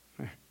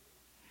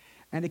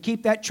 And to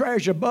keep that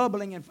treasure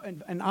bubbling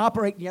and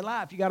operating in your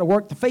life, you got to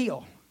work the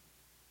field.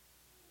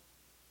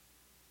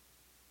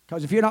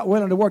 Because if you're not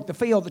willing to work the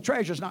field, the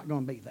treasure's not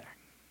going to be there.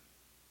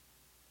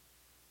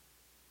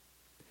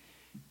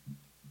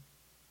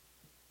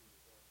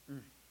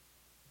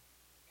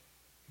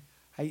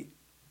 Hey,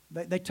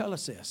 they tell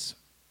us this.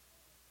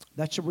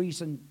 That's the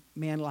reason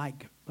men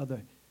like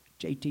Brother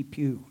J.T.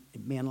 Pugh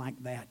and men like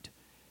that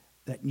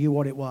knew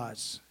what it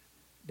was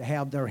to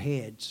have their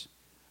heads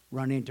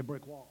run into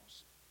brick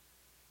walls,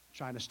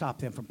 trying to stop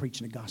them from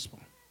preaching the gospel.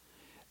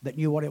 That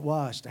knew what it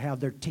was to have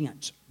their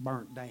tents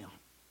burnt down.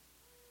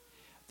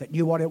 That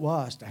knew what it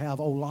was to have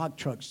old log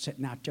trucks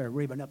sitting out there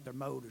ripping up their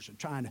motors and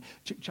trying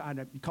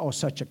to cause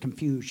such a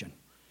confusion.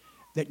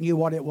 That knew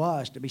what it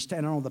was to be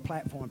standing on the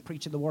platform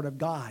preaching the Word of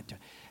God.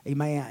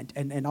 Amen.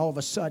 And all of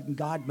a sudden,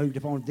 God moved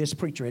upon this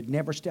preacher. Had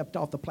never stepped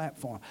off the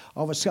platform.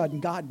 All of a sudden,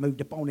 God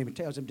moved upon him and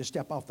tells him to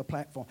step off the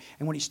platform.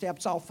 And when he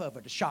steps off of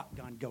it, the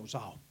shotgun goes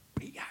off.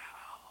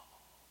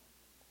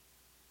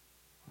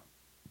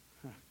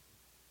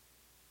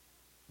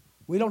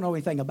 We don't know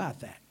anything about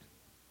that.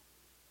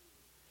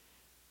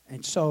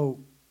 And so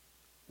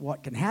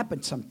what can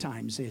happen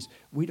sometimes is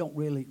we don't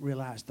really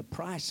realize the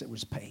price that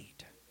was paid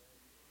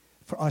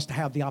for us to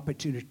have the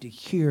opportunity to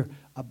hear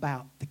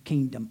about the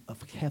kingdom of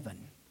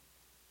heaven.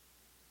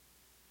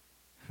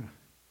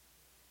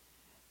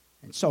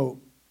 And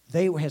so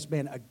there has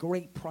been a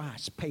great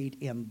price paid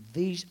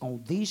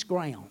on these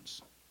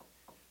grounds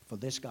for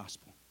this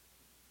gospel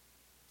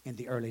in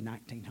the early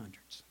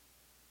 1900s.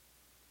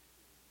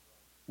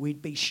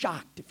 We'd be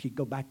shocked if you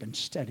go back and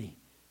study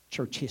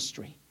church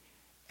history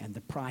and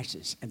the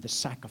prices and the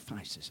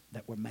sacrifices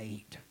that were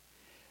made.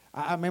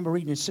 I remember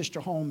reading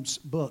Sister Holmes'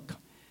 book,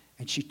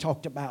 and she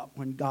talked about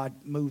when God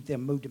moved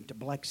them to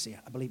Biloxi,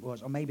 I believe it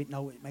was, or maybe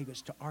it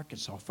was to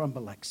Arkansas from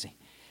Biloxi.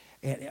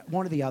 And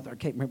one or the other, I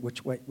can't remember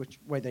which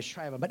way they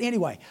traveled. But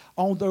anyway,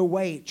 on their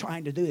way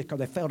trying to do it because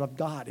they felt of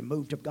God and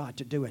moved of God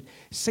to do it.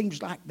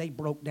 Seems like they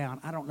broke down.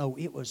 I don't know,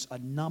 it was a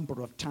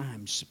number of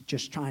times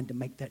just trying to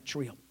make that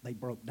trip. They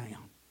broke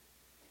down.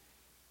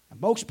 And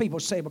most people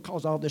say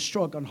because of all this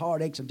struggle and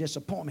heartaches and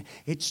disappointment,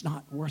 it's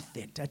not worth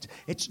it.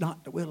 It's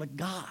not the will of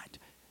God.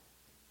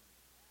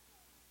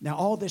 Now,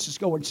 all this is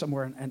going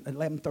somewhere in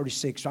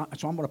 1136, so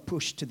I'm going to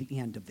push to the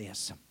end of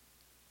this.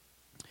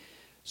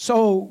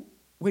 So,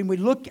 when we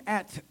look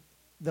at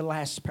the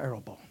last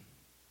parable,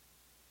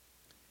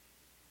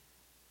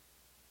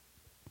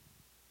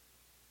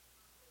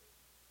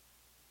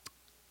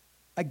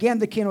 again,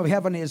 the kingdom of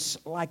heaven is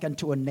like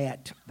unto a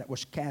net that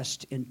was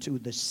cast into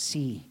the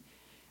sea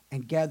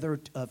and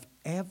gathered of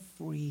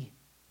every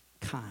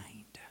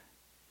kind.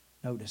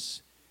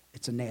 Notice,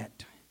 it's a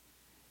net.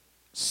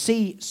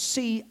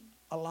 See,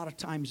 a lot of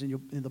times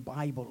in the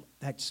Bible,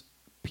 that's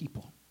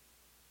people.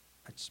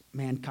 That's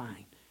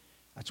mankind.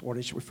 That's what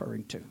it's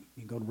referring to.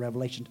 You go to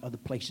Revelation, other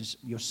places,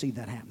 you'll see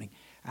that happening.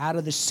 Out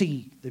of the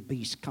sea, the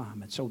beasts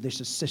come. And so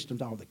there's a system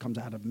that comes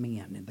out of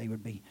men. And they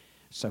would be,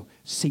 so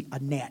see, a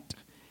net.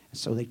 And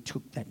so they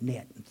took that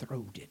net and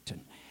throwed it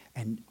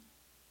and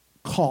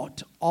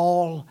caught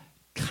all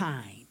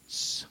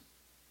kinds.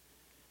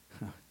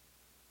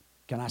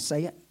 Can I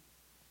say it?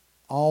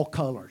 All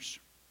colors.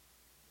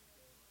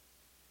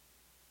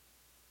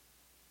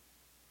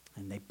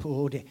 And they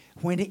pulled it.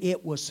 When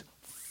it was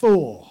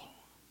full,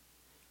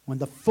 when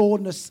the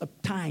fullness of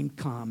time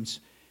comes,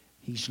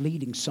 he's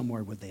leading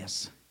somewhere with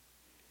this.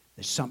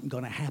 There's something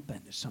going to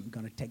happen. There's something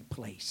going to take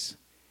place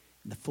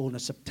in the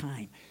fullness of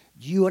time.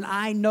 You and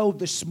I know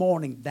this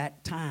morning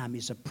that time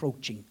is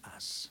approaching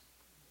us.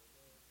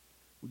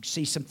 We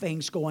see some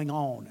things going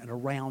on and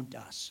around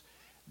us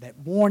that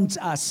warns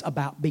us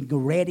about being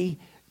ready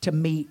to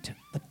meet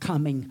the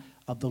coming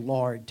of the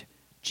Lord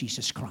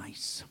Jesus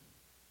Christ.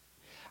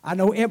 I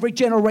know every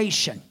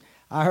generation.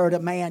 I heard a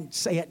man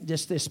say it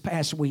just this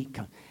past week,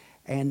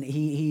 and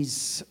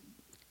he's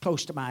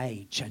close to my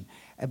age.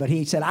 But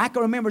he said, I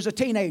can remember as a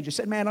teenager, he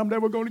said, man, I'm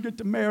never going to get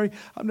to marry.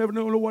 I'm never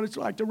going to know what it's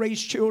like to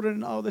raise children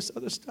and all this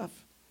other stuff.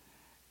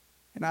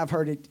 And I've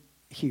heard it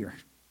here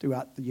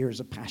throughout the years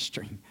of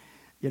pastoring,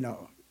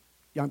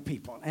 young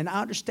people. And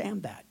I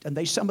understand that.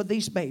 And some of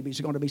these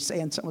babies are going to be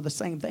saying some of the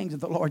same things if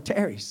the Lord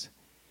tarries.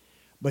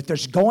 But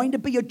there's going to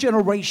be a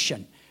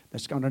generation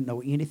that's going to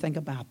know anything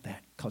about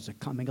that because the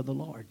coming of the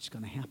Lord is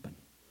going to happen.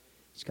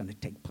 It's going to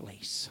take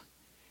place.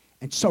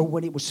 And so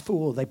when it was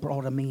full, they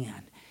brought him in.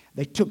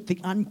 They took the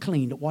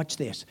unclean. Watch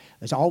this.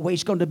 There's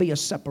always going to be a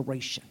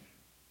separation.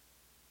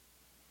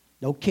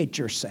 Don't kid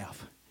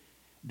yourself.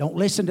 Don't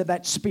listen to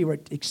that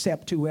spirit,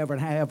 accept whoever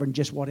and however and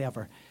just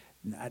whatever.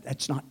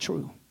 That's not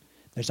true.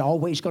 There's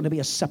always going to be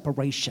a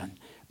separation.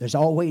 There's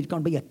always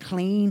going to be a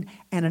clean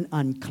and an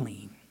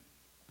unclean.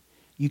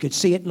 You could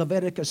see it in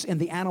Leviticus in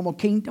the animal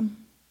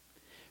kingdom.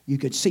 You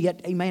could see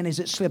it, amen, as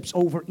it slips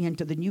over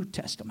into the New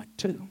Testament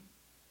too.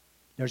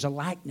 There's a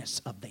likeness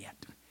of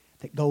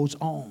that goes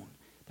on.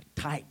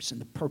 The types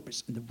and the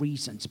purpose and the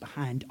reasons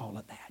behind all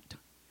of that.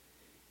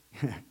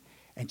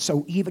 And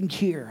so even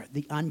here,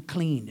 the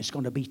unclean is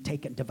going to be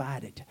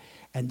divided.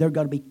 And they're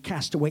going to be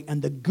cast away.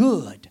 And the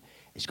good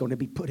is going to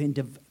be put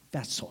into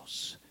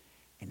vessels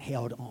and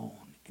held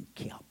on and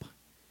kept.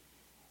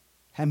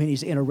 How many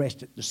is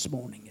interested this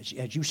morning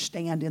as you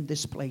stand in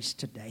this place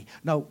today?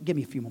 No, give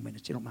me a few more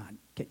minutes. You don't mind.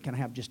 Can I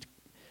have just...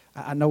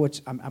 I know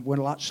I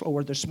went a lot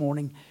slower this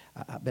morning.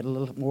 I've been a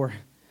little more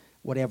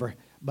whatever.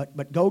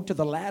 But go to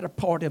the latter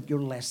part of your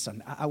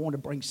lesson. I want to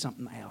bring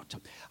something out.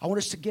 I want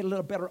us to get a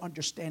little better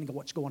understanding of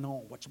what's going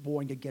on, what's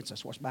warring against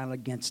us, what's battling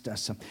against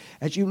us.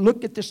 As you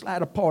look at this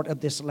latter part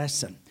of this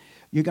lesson,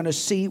 you're going to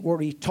see where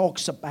he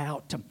talks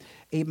about,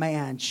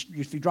 amen,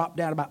 if you drop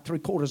down about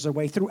 3/4 of the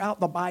way, throughout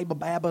the Bible,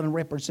 Babylon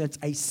represents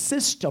a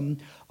system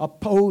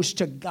opposed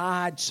to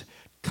God's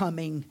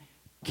coming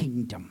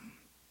kingdom.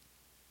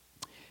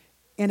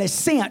 In a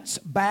sense,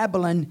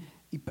 Babylon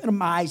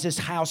epitomizes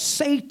how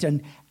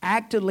Satan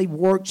actively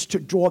works to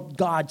draw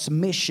God's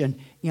mission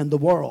in the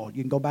world.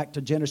 You can go back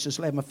to Genesis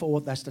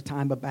 11:4. That's the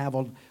time of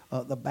Babylon.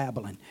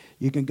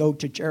 You can go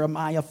to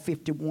Jeremiah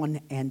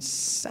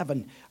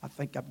 51:7. I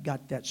think I've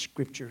got that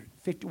scripture.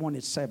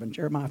 51:7.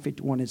 Jeremiah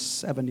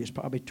 51:7 is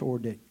probably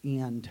toward the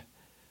end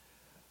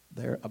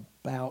there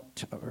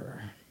about.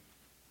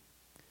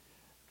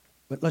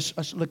 But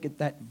let's look at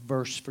that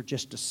verse for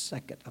just a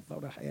second. I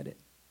thought I had it.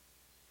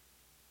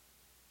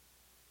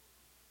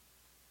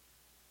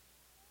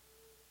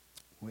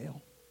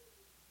 Well,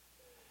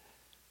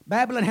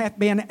 Babylon hath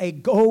been a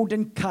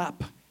golden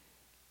cup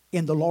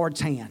in the Lord's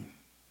hand.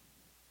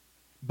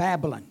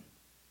 Babylon.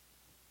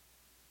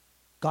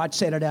 God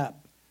set it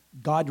up.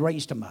 God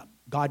raised him up.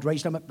 God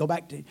raised them up. Go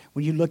back to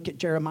when you look at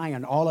Jeremiah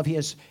and all of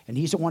his, and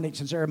he's the one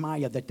that's in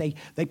Jeremiah that they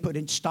put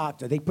in stock,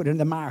 that they put in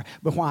the mire.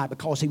 But why?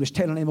 Because he was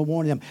telling them and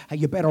warning them, hey,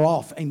 you're better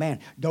off, amen,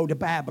 go to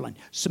Babylon.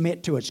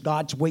 Submit to it. It's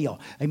God's will.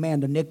 Amen.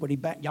 The iniquity,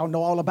 y'all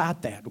know all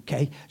about that,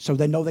 okay? So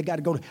they know they got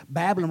to go to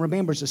Babylon.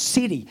 Remember, it's a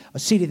city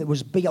that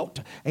was built,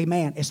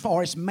 amen, as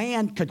far as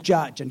man could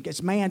judge and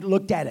as man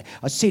looked at it.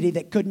 A city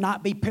that could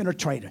not be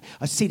penetrated.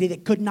 A city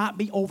that could not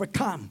be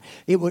overcome.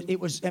 It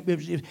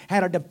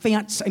had a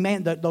defense,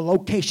 amen, the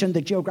location,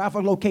 the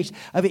geographical location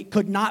of it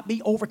could not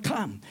be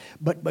overcome.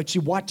 But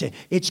you watch it.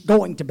 It's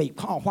going to be.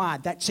 Why?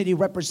 That city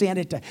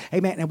represented,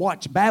 amen, and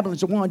watch, Babylon's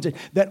the ones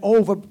that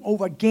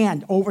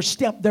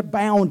overstepped their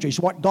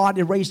boundaries, what God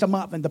had raised them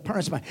up and the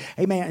punishment,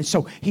 amen. And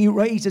so he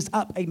raises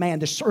up, amen,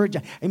 the surge,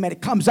 amen,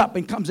 it comes up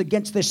and comes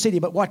against this city.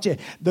 But watch it.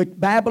 The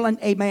Babylon,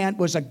 amen,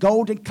 was a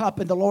golden cup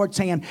in the Lord's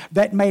hand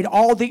that made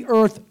all the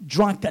earth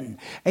drunken.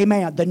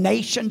 Amen. The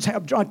nations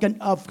have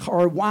drunken of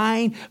her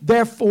wine.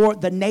 Therefore,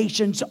 the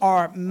nations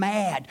are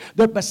mad.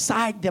 They're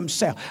beside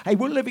themselves. Hey,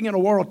 we're living in a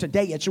world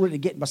today that's really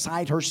getting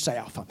beside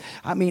herself.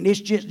 I mean,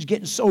 it's just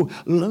getting so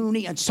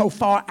loony and so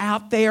far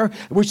out there.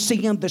 We're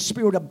seeing the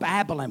spirit of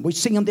Babylon. We're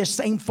seeing this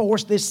same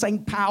force, this same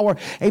power.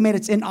 Amen.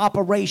 It's in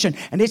operation.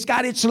 And it's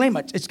got its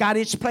limits. It's got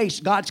its place.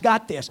 God's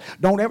got this.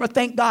 Don't ever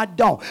think God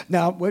don't.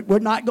 Now, we're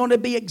not going to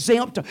be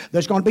exempt.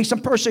 There's going to be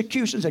some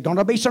persecutions. There's going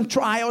to be some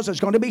trials. There's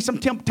going to be some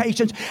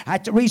temptations.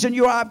 That's the reason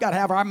you and I have got to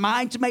have our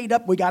minds made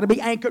up. We got to be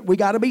anchored. We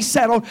got to be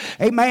settled.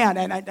 Amen.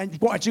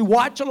 And you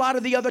watch a lot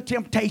of the other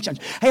temptations.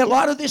 Hey, a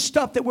lot of this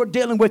stuff that we're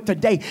dealing with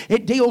today,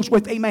 it deals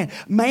with, amen,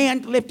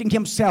 man lifting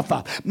himself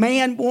up.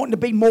 Man wanting to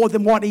be more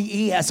than what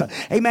he is.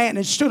 Amen.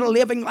 Instead of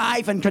living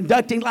life and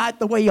conducting life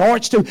the way he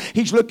ought to,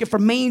 he's looking for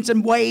means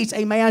and ways,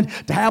 amen,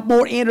 to have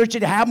more energy,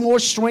 to have more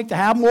strength, to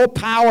have more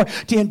power,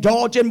 to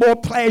indulge in more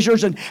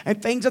pleasures and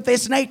things of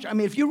this nature. I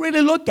mean, if you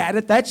really look at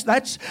it, that's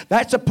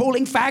a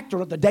pulling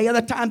factor of the day of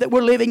the time that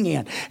we're living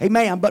in.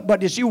 Amen.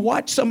 But as you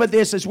watch some of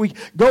this, as we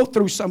go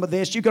through some of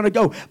this, you're going to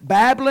go,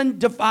 Babylon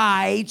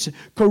divides,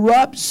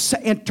 corrupts,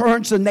 and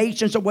turns the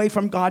nations away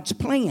from God's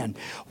plan,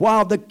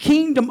 while the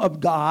kingdom of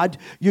God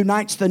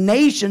unites the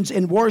nations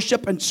in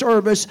worship and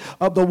service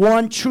of the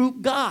one true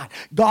God.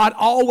 God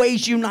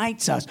always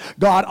unites us.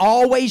 God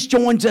always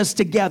joins us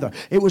together.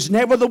 It was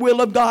never the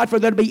will of God for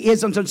there to be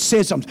isms and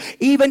schisms.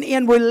 Even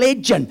in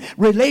religion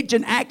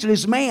actually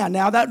is man.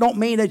 Now, that don't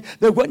mean that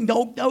there wouldn't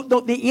go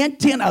the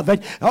intent of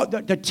it,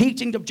 the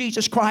teaching of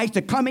Jesus Christ,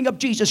 the coming of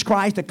Jesus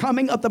Christ, the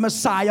coming of the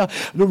Messiah,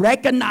 the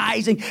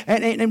recognizing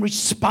and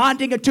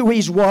responding to who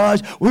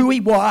he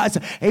was.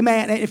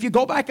 Amen. And if you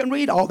go back and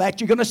read all that,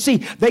 you're going to see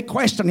they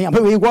question him,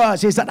 who he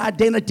was, his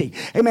identity.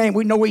 Amen.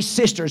 We know his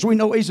sisters. We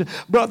know his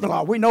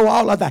brother-in-law. We know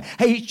all of that.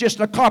 Hey, he's just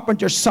a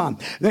carpenter's son.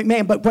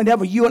 Amen. But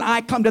whenever you and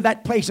I come to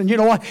that place, and you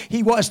know what?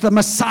 He was the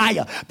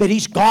Messiah, that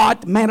he's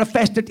God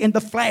manifested in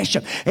the flesh.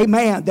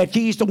 Amen. That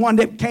he's the one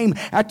that came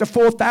after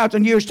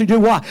 4,000 years to do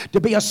what?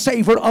 To be a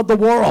savior of the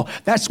world.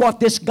 That's what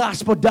this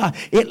gospel does.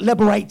 It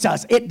liberates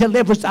us. It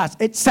delivers us.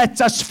 It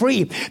sets us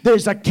free.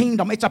 There's a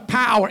kingdom. It's a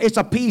power. It's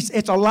a peace.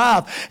 It's a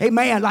love.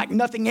 Amen. Like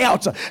nothing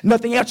else.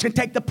 Nothing else can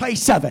take the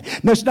place of it.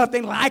 There's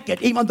nothing like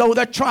it, even though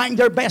they're trying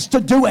their best to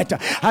do it.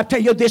 I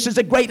tell you, this is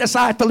the greatest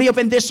life to live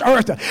in this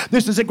earth.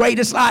 This is the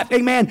greatest life.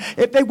 Amen.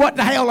 If they went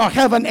to hell or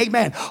heaven,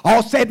 amen,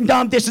 all said and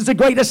done, this is the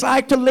greatest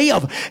life to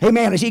live.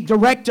 Amen. As he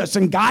directs us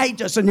and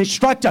guides us and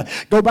instructs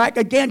us. Go back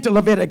again to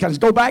Leviticus.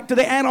 Go back to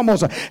the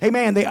animals.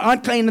 Amen. The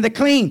unclean and the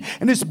clean.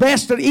 And it's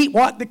best to eat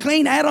what? The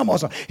clean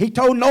animals. He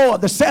told Noah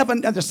the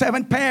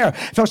seven pair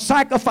for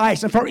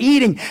sacrifice and for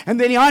eating. And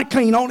then the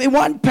unclean, only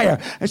one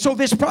pair. And so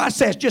this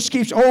process just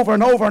keeps over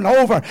and over and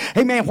over.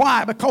 Amen.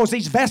 Why? Because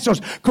these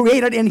vessels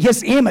created in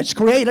his image,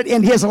 created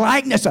in his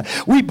likeness.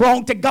 We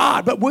belong to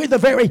God, but we're the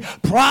very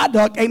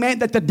product, amen,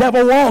 that the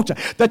devil wants,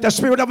 that the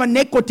spirit of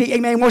iniquity,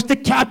 amen, wants to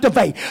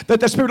captivate, that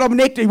the spirit of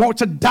iniquity wants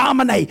to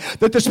dominate,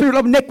 that the spirit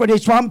of iniquity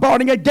is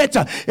bombarding against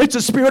us. It's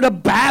the spirit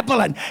of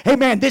Babylon.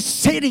 Amen. This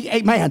city,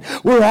 amen,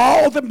 where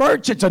all the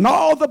merchants and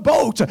all the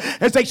boats,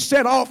 as they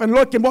set off and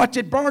look and watch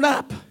it burn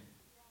up.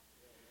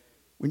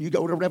 When you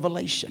go to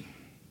Revelation,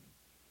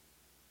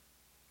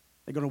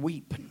 they're going to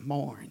weep and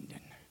mourn,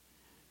 and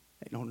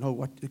they don't know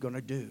what they're going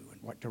to do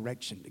and what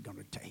direction they're going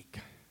to take.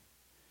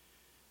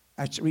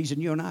 That's the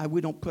reason you and I, we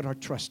don't put our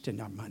trust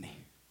in our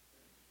money.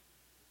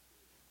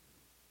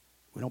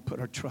 We don't put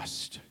our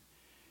trust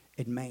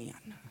in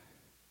man.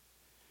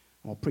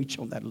 I'll preach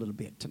on that a little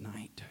bit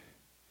tonight.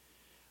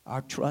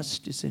 Our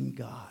trust is in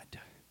God,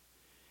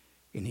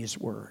 in his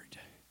word,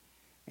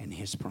 and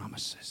his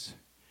promises,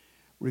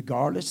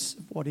 regardless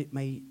of what it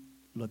may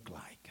look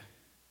like.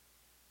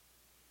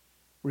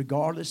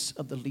 Regardless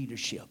of the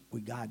leadership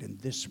we got in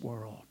this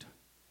world,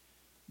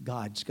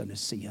 God's going to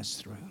see us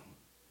through.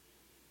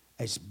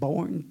 As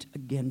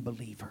born-again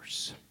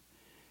believers,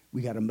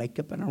 we got to make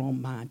up in our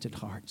own minds and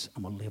hearts,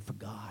 I'm going to live for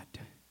God.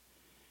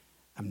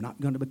 I'm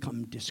not going to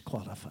become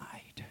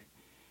disqualified.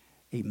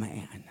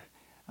 Amen.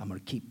 I'm going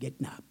to keep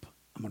getting up.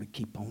 I'm going to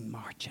keep on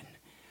marching.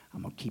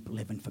 I'm going to keep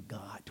living for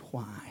God.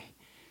 Why?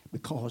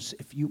 Because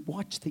if you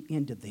watch the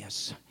end of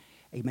this,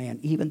 amen,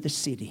 even the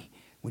city,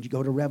 when you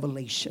go to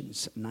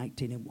Revelations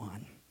 19 and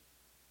 1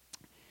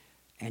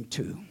 and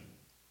 2,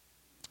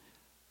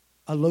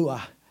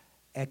 Eloah,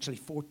 actually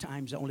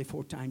only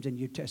four times in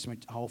the New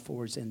Testament, all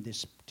four is in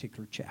this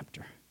particular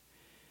chapter.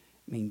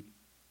 I mean,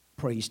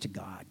 praise to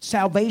God.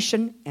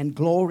 Salvation and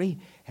glory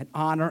and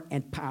honor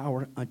and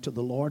power unto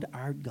the Lord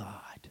our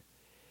God.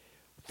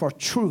 For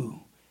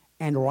true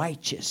and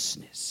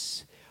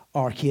righteousness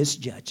are his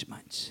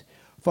judgments.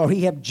 For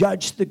he hath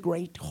judged the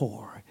great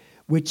whore,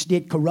 which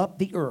did corrupt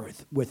the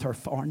earth with her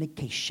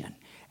fornication,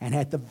 and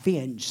hath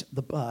avenged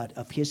the blood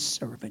of his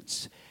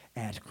servants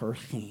at her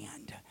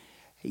hand.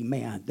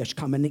 Amen. There's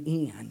coming an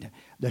end.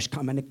 There's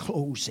coming a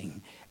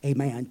closing.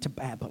 Amen. To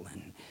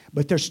Babylon.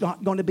 But there's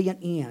not going to be an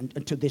end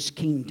unto this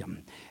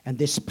kingdom and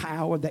this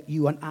power that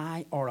you and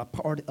I are a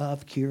part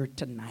of here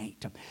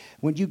tonight.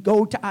 When you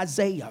go to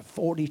Isaiah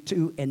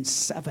 42 and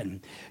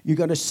 7, you're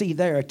going to see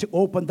there to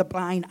open the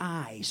blind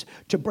eyes,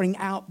 to bring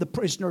out the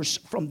prisoners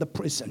from the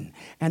prison,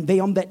 and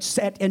them that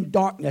sat in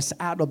darkness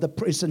out of the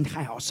prison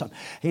house.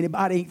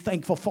 Anybody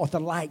thankful for the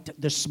light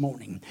this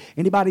morning?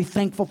 Anybody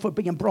thankful for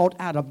being brought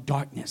out of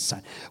darkness?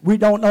 We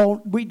don't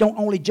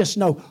only just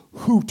know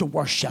who to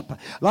worship. A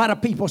lot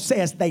of people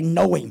says they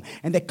know him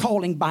and they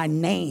call him by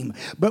name,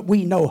 but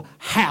we know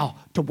how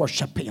to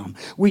worship him.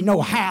 We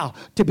know how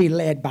to be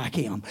led by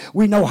him.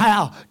 We know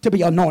how to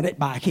be anointed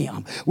by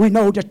him. We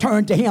know to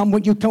turn to him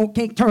when you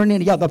can't turn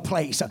any other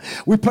place.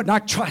 We put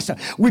our trust.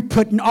 We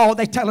put in all.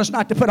 They tell us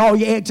not to put all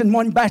your eggs in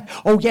one basket.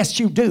 Oh,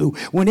 yes, you do.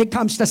 When it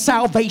comes to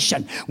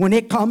salvation, when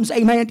it comes,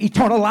 amen,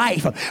 eternal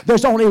life,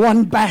 there's only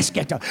one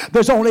basket.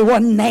 There's only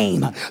one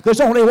name.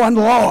 There's only one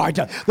Lord.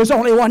 There's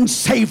only one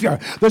Savior.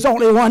 There's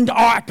only one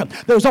ark.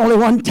 There's only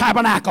one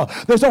tabernacle.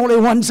 There's only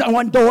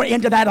one door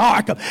into that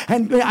ark.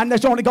 And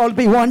there's only going to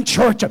be one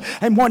church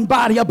and one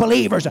body of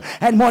believers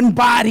and one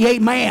body,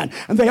 amen.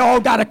 And they all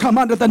got to come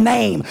under the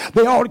name.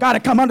 They all got to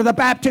come under the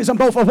baptism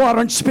both of water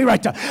and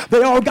spirit.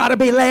 They all got to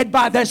be led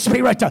by the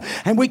Spirit.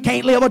 And we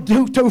can't live a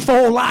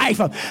two-fold life.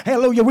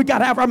 Hallelujah. We got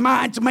to have our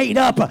minds made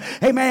up.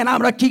 Amen. I'm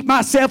going to keep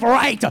myself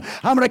right.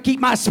 I'm going to keep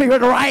my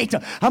spirit right.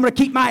 I'm going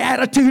to keep my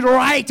attitude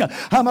right.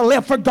 I'm going to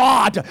live for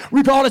God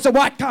regardless of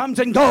what comes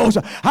and goes.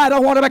 I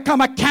don't want to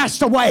become a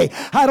castaway.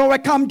 I don't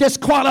want to become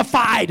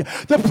disqualified.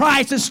 The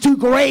price is too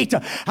great.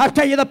 I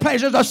tell you, the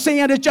pleasures of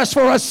sin is just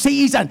for a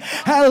season.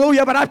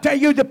 Hallelujah. But I tell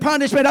you, the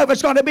punishment of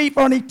it's going to be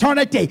for an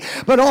eternity.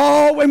 But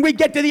oh, when we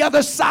get to the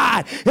other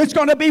side, it's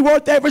going to be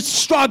worth every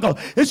struggle.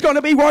 It's going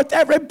to be worth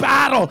every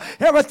battle.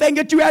 Everything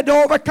that you had to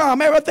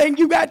overcome. Everything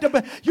you had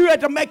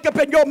to make up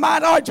in your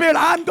mind. Oh, Spirit,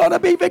 I'm going to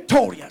be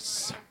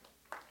victorious.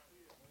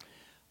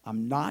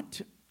 I'm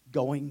not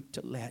going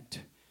to let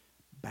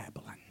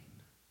Babylon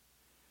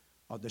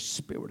or the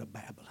spirit of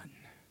Babylon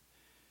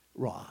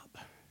rob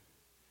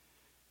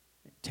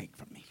and take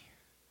from me.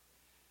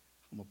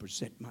 I'm going to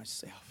present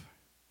myself.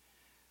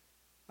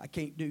 I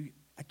can't do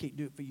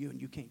it for you,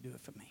 and you can't do it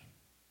for me.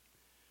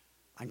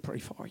 I can pray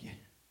for you,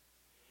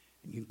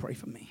 and you can pray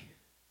for me.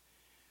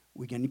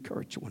 We can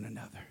encourage one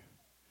another.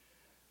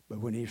 But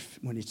when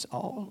it's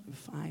all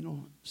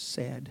final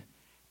said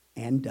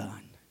and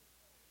done,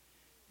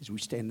 as we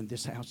stand in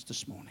this house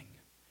this morning,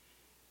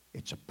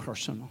 it's a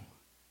personal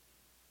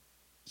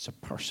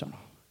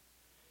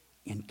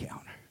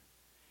encounter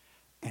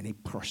and a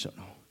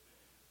personal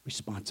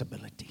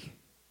responsibility.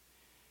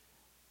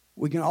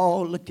 We can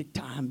all look at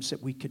times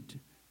that we could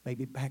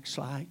maybe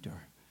backslide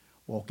or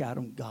walk out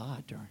on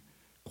God or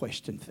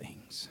question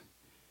things.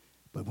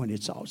 But when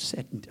it's all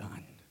said and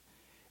done,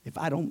 if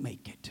I don't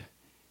make it,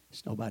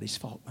 it's nobody's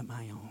fault but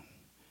my own.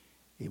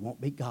 It won't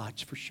be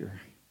God's for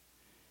sure.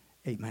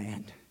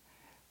 Amen.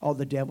 All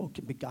the devil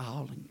can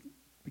beguile and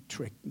be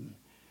tricked and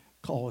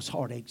cause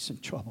heartaches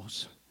and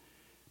troubles.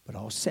 But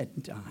all said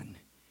and done,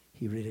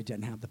 he really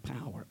doesn't have the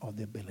power or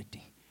the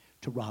ability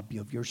to rob you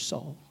of your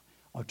soul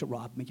or to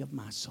rob me of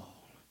my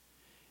soul.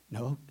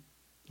 No,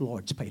 the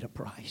Lord's paid a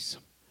price.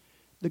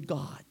 The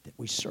God that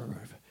we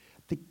serve,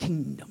 the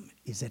kingdom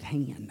is at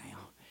hand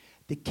now.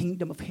 The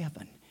kingdom of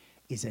heaven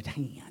is at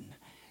hand.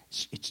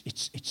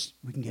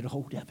 We can get a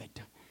hold of it.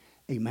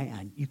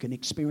 Amen. You can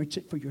experience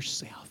it for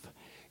yourself.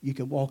 You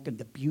can walk in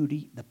the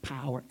beauty, the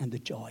power, and the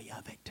joy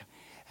of it.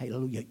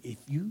 Hallelujah. If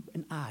you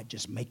and I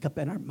just make up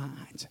in our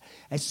minds,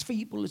 as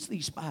feeble as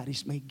these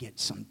bodies may get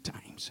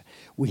sometimes,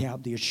 we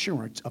have the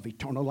assurance of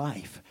eternal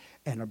life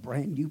and a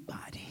brand new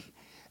body.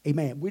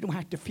 Amen. We don't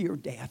have to fear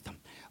death.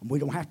 We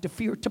don't have to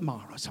fear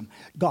tomorrows.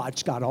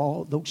 God's got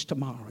all those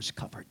tomorrows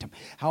covered.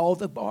 All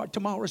the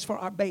tomorrows for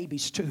our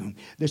babies too.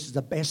 This is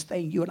the best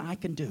thing you and I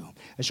can do,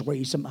 is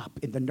raise them up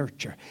in the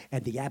nurture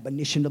and the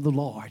admonition of the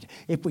Lord.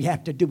 If we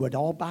have to do it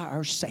all by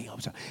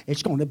ourselves,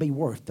 it's going to be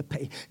worth the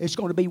pay. It's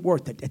going to be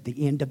worth it at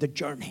the end of the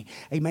journey.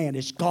 Amen.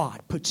 As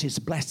God puts His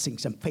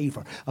blessings and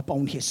favor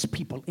upon His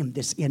people in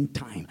this end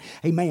time.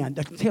 Amen.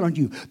 I'm telling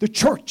you, the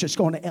church is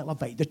going to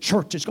elevate. The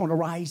church is going to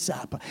rise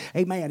up.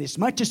 Amen. As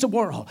much as the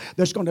world,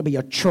 there's going to be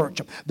a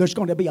church. There's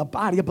going to be a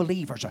body of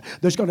believers.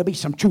 There's going to be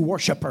some true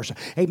worshipers.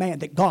 Amen.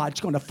 That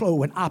God's going to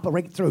flow and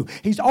operate through.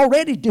 He's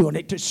already doing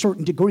it to a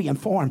certain degree and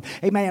form.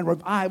 Amen.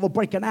 Revival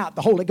breaking out.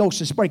 The Holy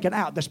Ghost is breaking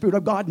out. The Spirit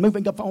of God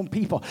moving upon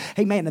people.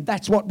 Amen. And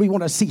that's what we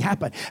want to see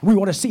happen. We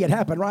want to see it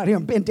happen right here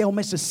in Bendale,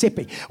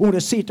 Mississippi. We want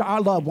to see it to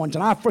our loved ones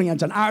and our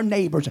friends and our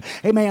neighbors.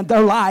 Amen.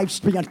 Their lives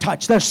being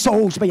touched. Their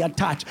souls being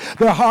touched.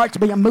 Their hearts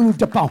being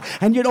moved upon.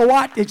 And you know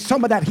what?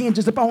 Some of that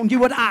hinges upon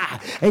you and I.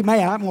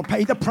 Amen. I'm going to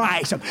pay the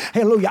price.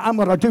 Hallelujah. I'm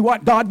going to do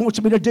what God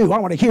wants me to do. I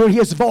want to hear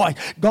His voice.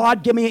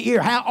 God, give me an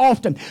ear. How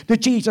often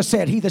did Jesus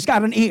said, he that's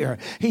got an ear,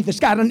 he that's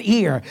got an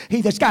ear,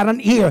 he that's got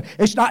an ear.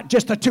 It's not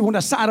just the two on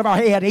the side of our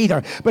head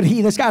either, but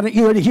he that's got an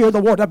ear to hear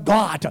the word of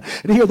God,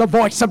 to hear the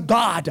voice of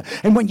God.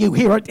 And when you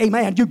hear it,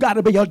 amen, you got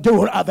to be a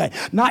doer of it.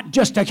 Not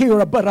just a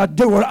hearer, but a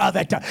doer of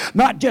it.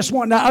 Not just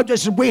one, I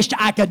just wish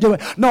I could do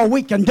it. No,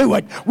 we can do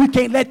it. We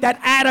can't let that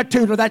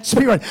attitude or that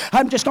spirit,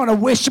 I'm just going to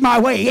wish my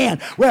way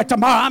in. Well,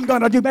 tomorrow I'm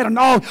going to do better.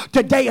 No,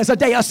 today is a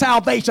day of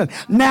salvation.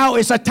 Now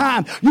is a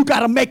time you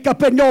got to make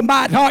up in your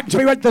mind, heart, and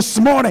spirit this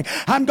morning.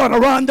 I'm going to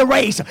run the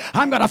race.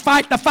 I'm going to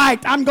fight the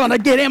fight. I'm going to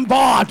get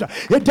involved.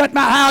 It doesn't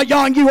matter how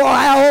young you are,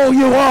 how old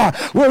you are.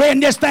 We're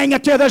in this thing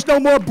until there's no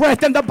more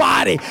breath in the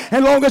body.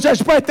 As long as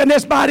there's breath in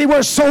this body,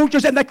 we're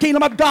soldiers in the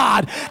kingdom of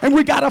God. And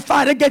we got to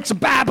fight against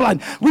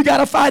Babylon. We got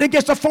to fight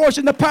against the force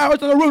and the powers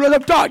and the rulers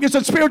of darkness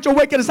and spiritual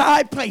wickedness in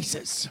high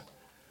places.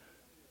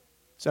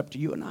 It's up to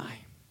you and I.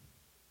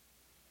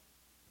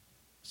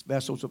 As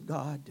vessels of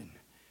God, and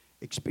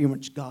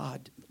experience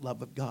God, the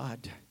love of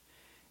God,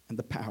 and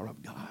the power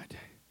of God.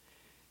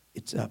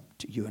 It's up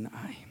to you and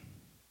I.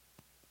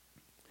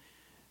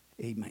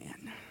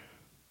 Amen.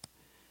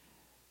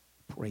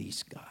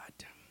 Praise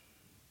God.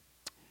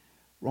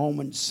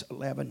 Romans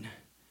 11,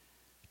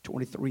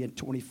 23 and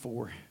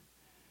 24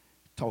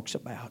 talks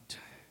about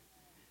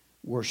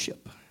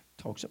worship,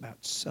 talks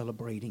about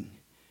celebrating,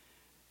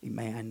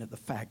 amen, the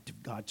fact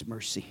of God's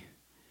mercy.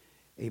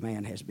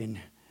 Amen.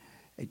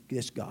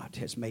 This God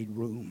has made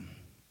room.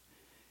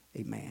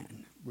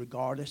 Amen.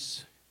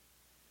 Regardless,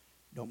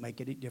 don't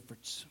make any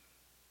difference.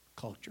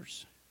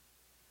 Cultures.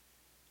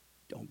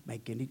 Don't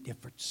make any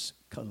difference.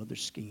 Color their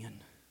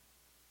skin.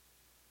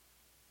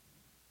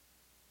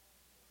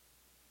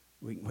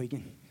 We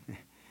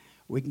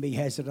can be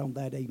hesitant on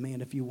that,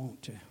 amen, if you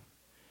want to.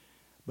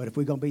 But if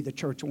we're going to be the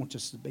church wants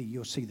us to be,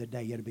 you'll see the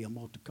day it'll be a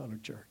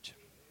multicolored church.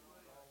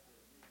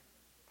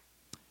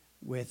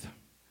 With,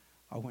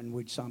 or when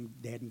we're some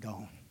dead and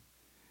gone.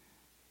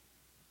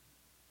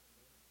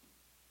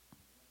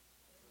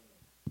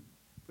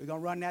 We're going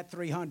to run that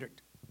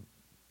 300.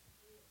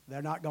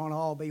 They're not going to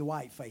all be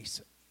white face.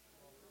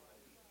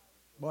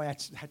 Boy,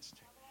 that's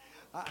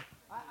I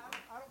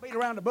don't beat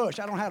around the bush.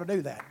 I don't know how to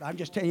do that. I'm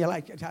just telling you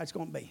like how it's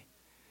going to be.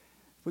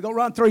 If we're going to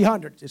run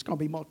 300, it's going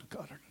to be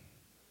multicolored.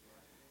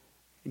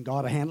 And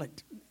God will handle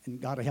it. And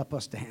God will help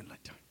us to handle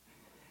it.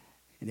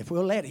 And if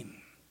we'll let Him,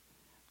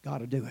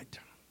 God will do it.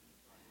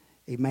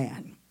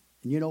 Amen.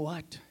 And you know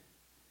what?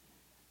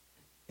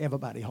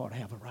 Everybody ought to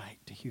have a right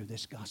to hear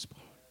this gospel.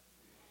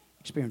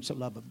 Experience the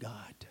love of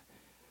God.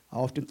 I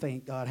often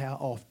think, God, how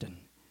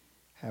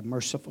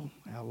merciful,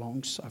 how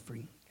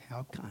long-suffering,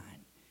 how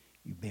kind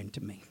you've been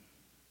to me.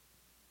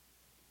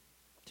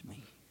 to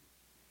me.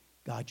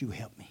 God, you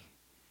help me.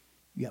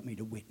 You help me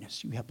to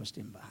witness. You help us to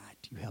invite.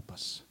 You help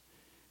us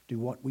do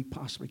what we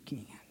possibly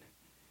can.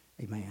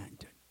 Amen.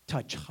 To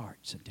touch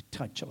hearts and to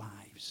touch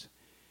lives.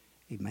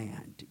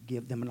 Amen. To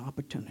give them an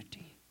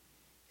opportunity.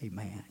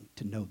 Amen.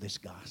 To know this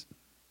gospel.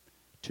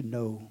 To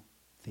know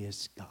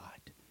this God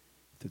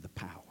through the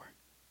power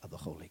of the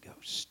Holy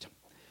Ghost.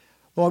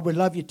 Lord, we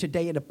love you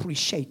today and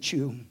appreciate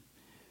you.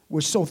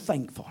 We're so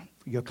thankful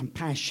for your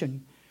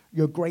compassion,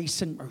 your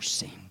grace and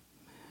mercy.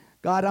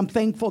 God, I'm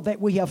thankful that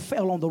we have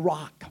fell on the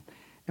rock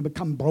and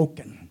become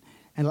broken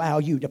and allow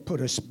you to put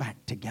us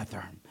back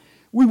together.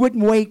 We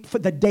wouldn't wait for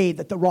the day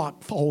that the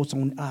rock falls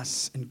on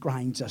us and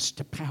grinds us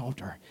to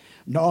powder.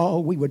 No,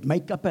 we would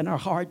make up in our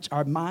hearts,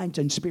 our minds,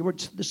 and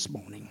spirits this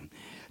morning.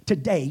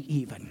 Today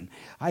even,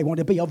 I want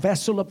to be a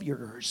vessel of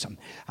yours.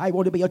 I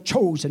want to be a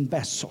chosen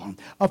vessel,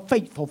 a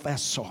faithful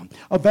vessel,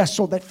 a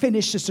vessel that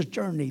finishes the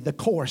journey, the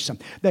course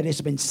that has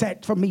been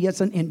set for me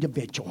as an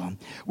individual.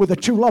 With the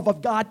true love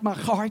of God in my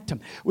heart,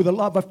 with the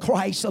love of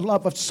Christ, the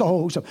love of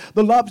souls,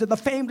 the loves of the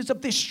families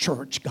of this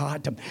church,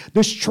 God.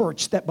 This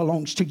church that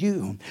belongs to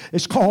you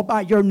is called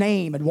by your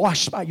name and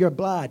washed by your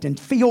blood and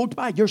filled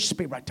by your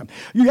spirit.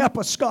 You help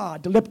us,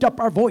 God, to lift up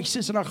our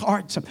voices and our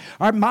hearts,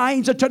 our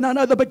minds unto none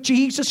other but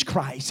Jesus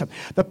Christ.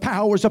 The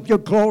powers of your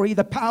glory,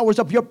 the powers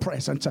of your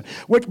presence,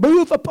 which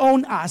move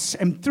upon us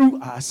and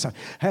through us,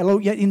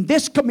 hallelujah, in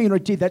this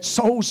community, that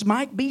souls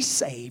might be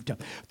saved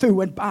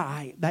through and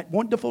by that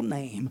wonderful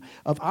name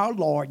of our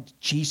Lord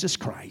Jesus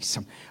Christ.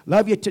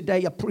 Love you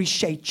today,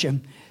 appreciate you.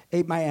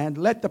 Amen.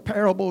 Let the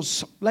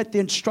parables, let the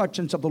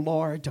instructions of the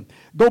Lord,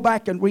 go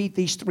back and read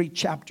these 3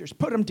 chapters.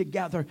 Put them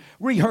together.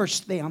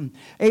 Rehearse them.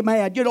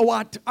 Amen. You know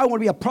what? I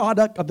want to be a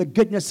product of the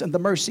goodness and the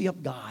mercy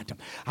of God.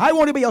 I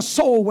want to be a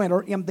soul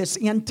winner in this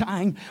end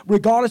time,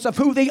 regardless of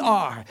who they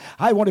are.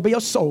 I want to be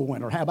a soul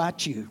winner. How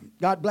about you?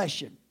 God bless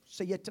you.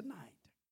 See you tonight.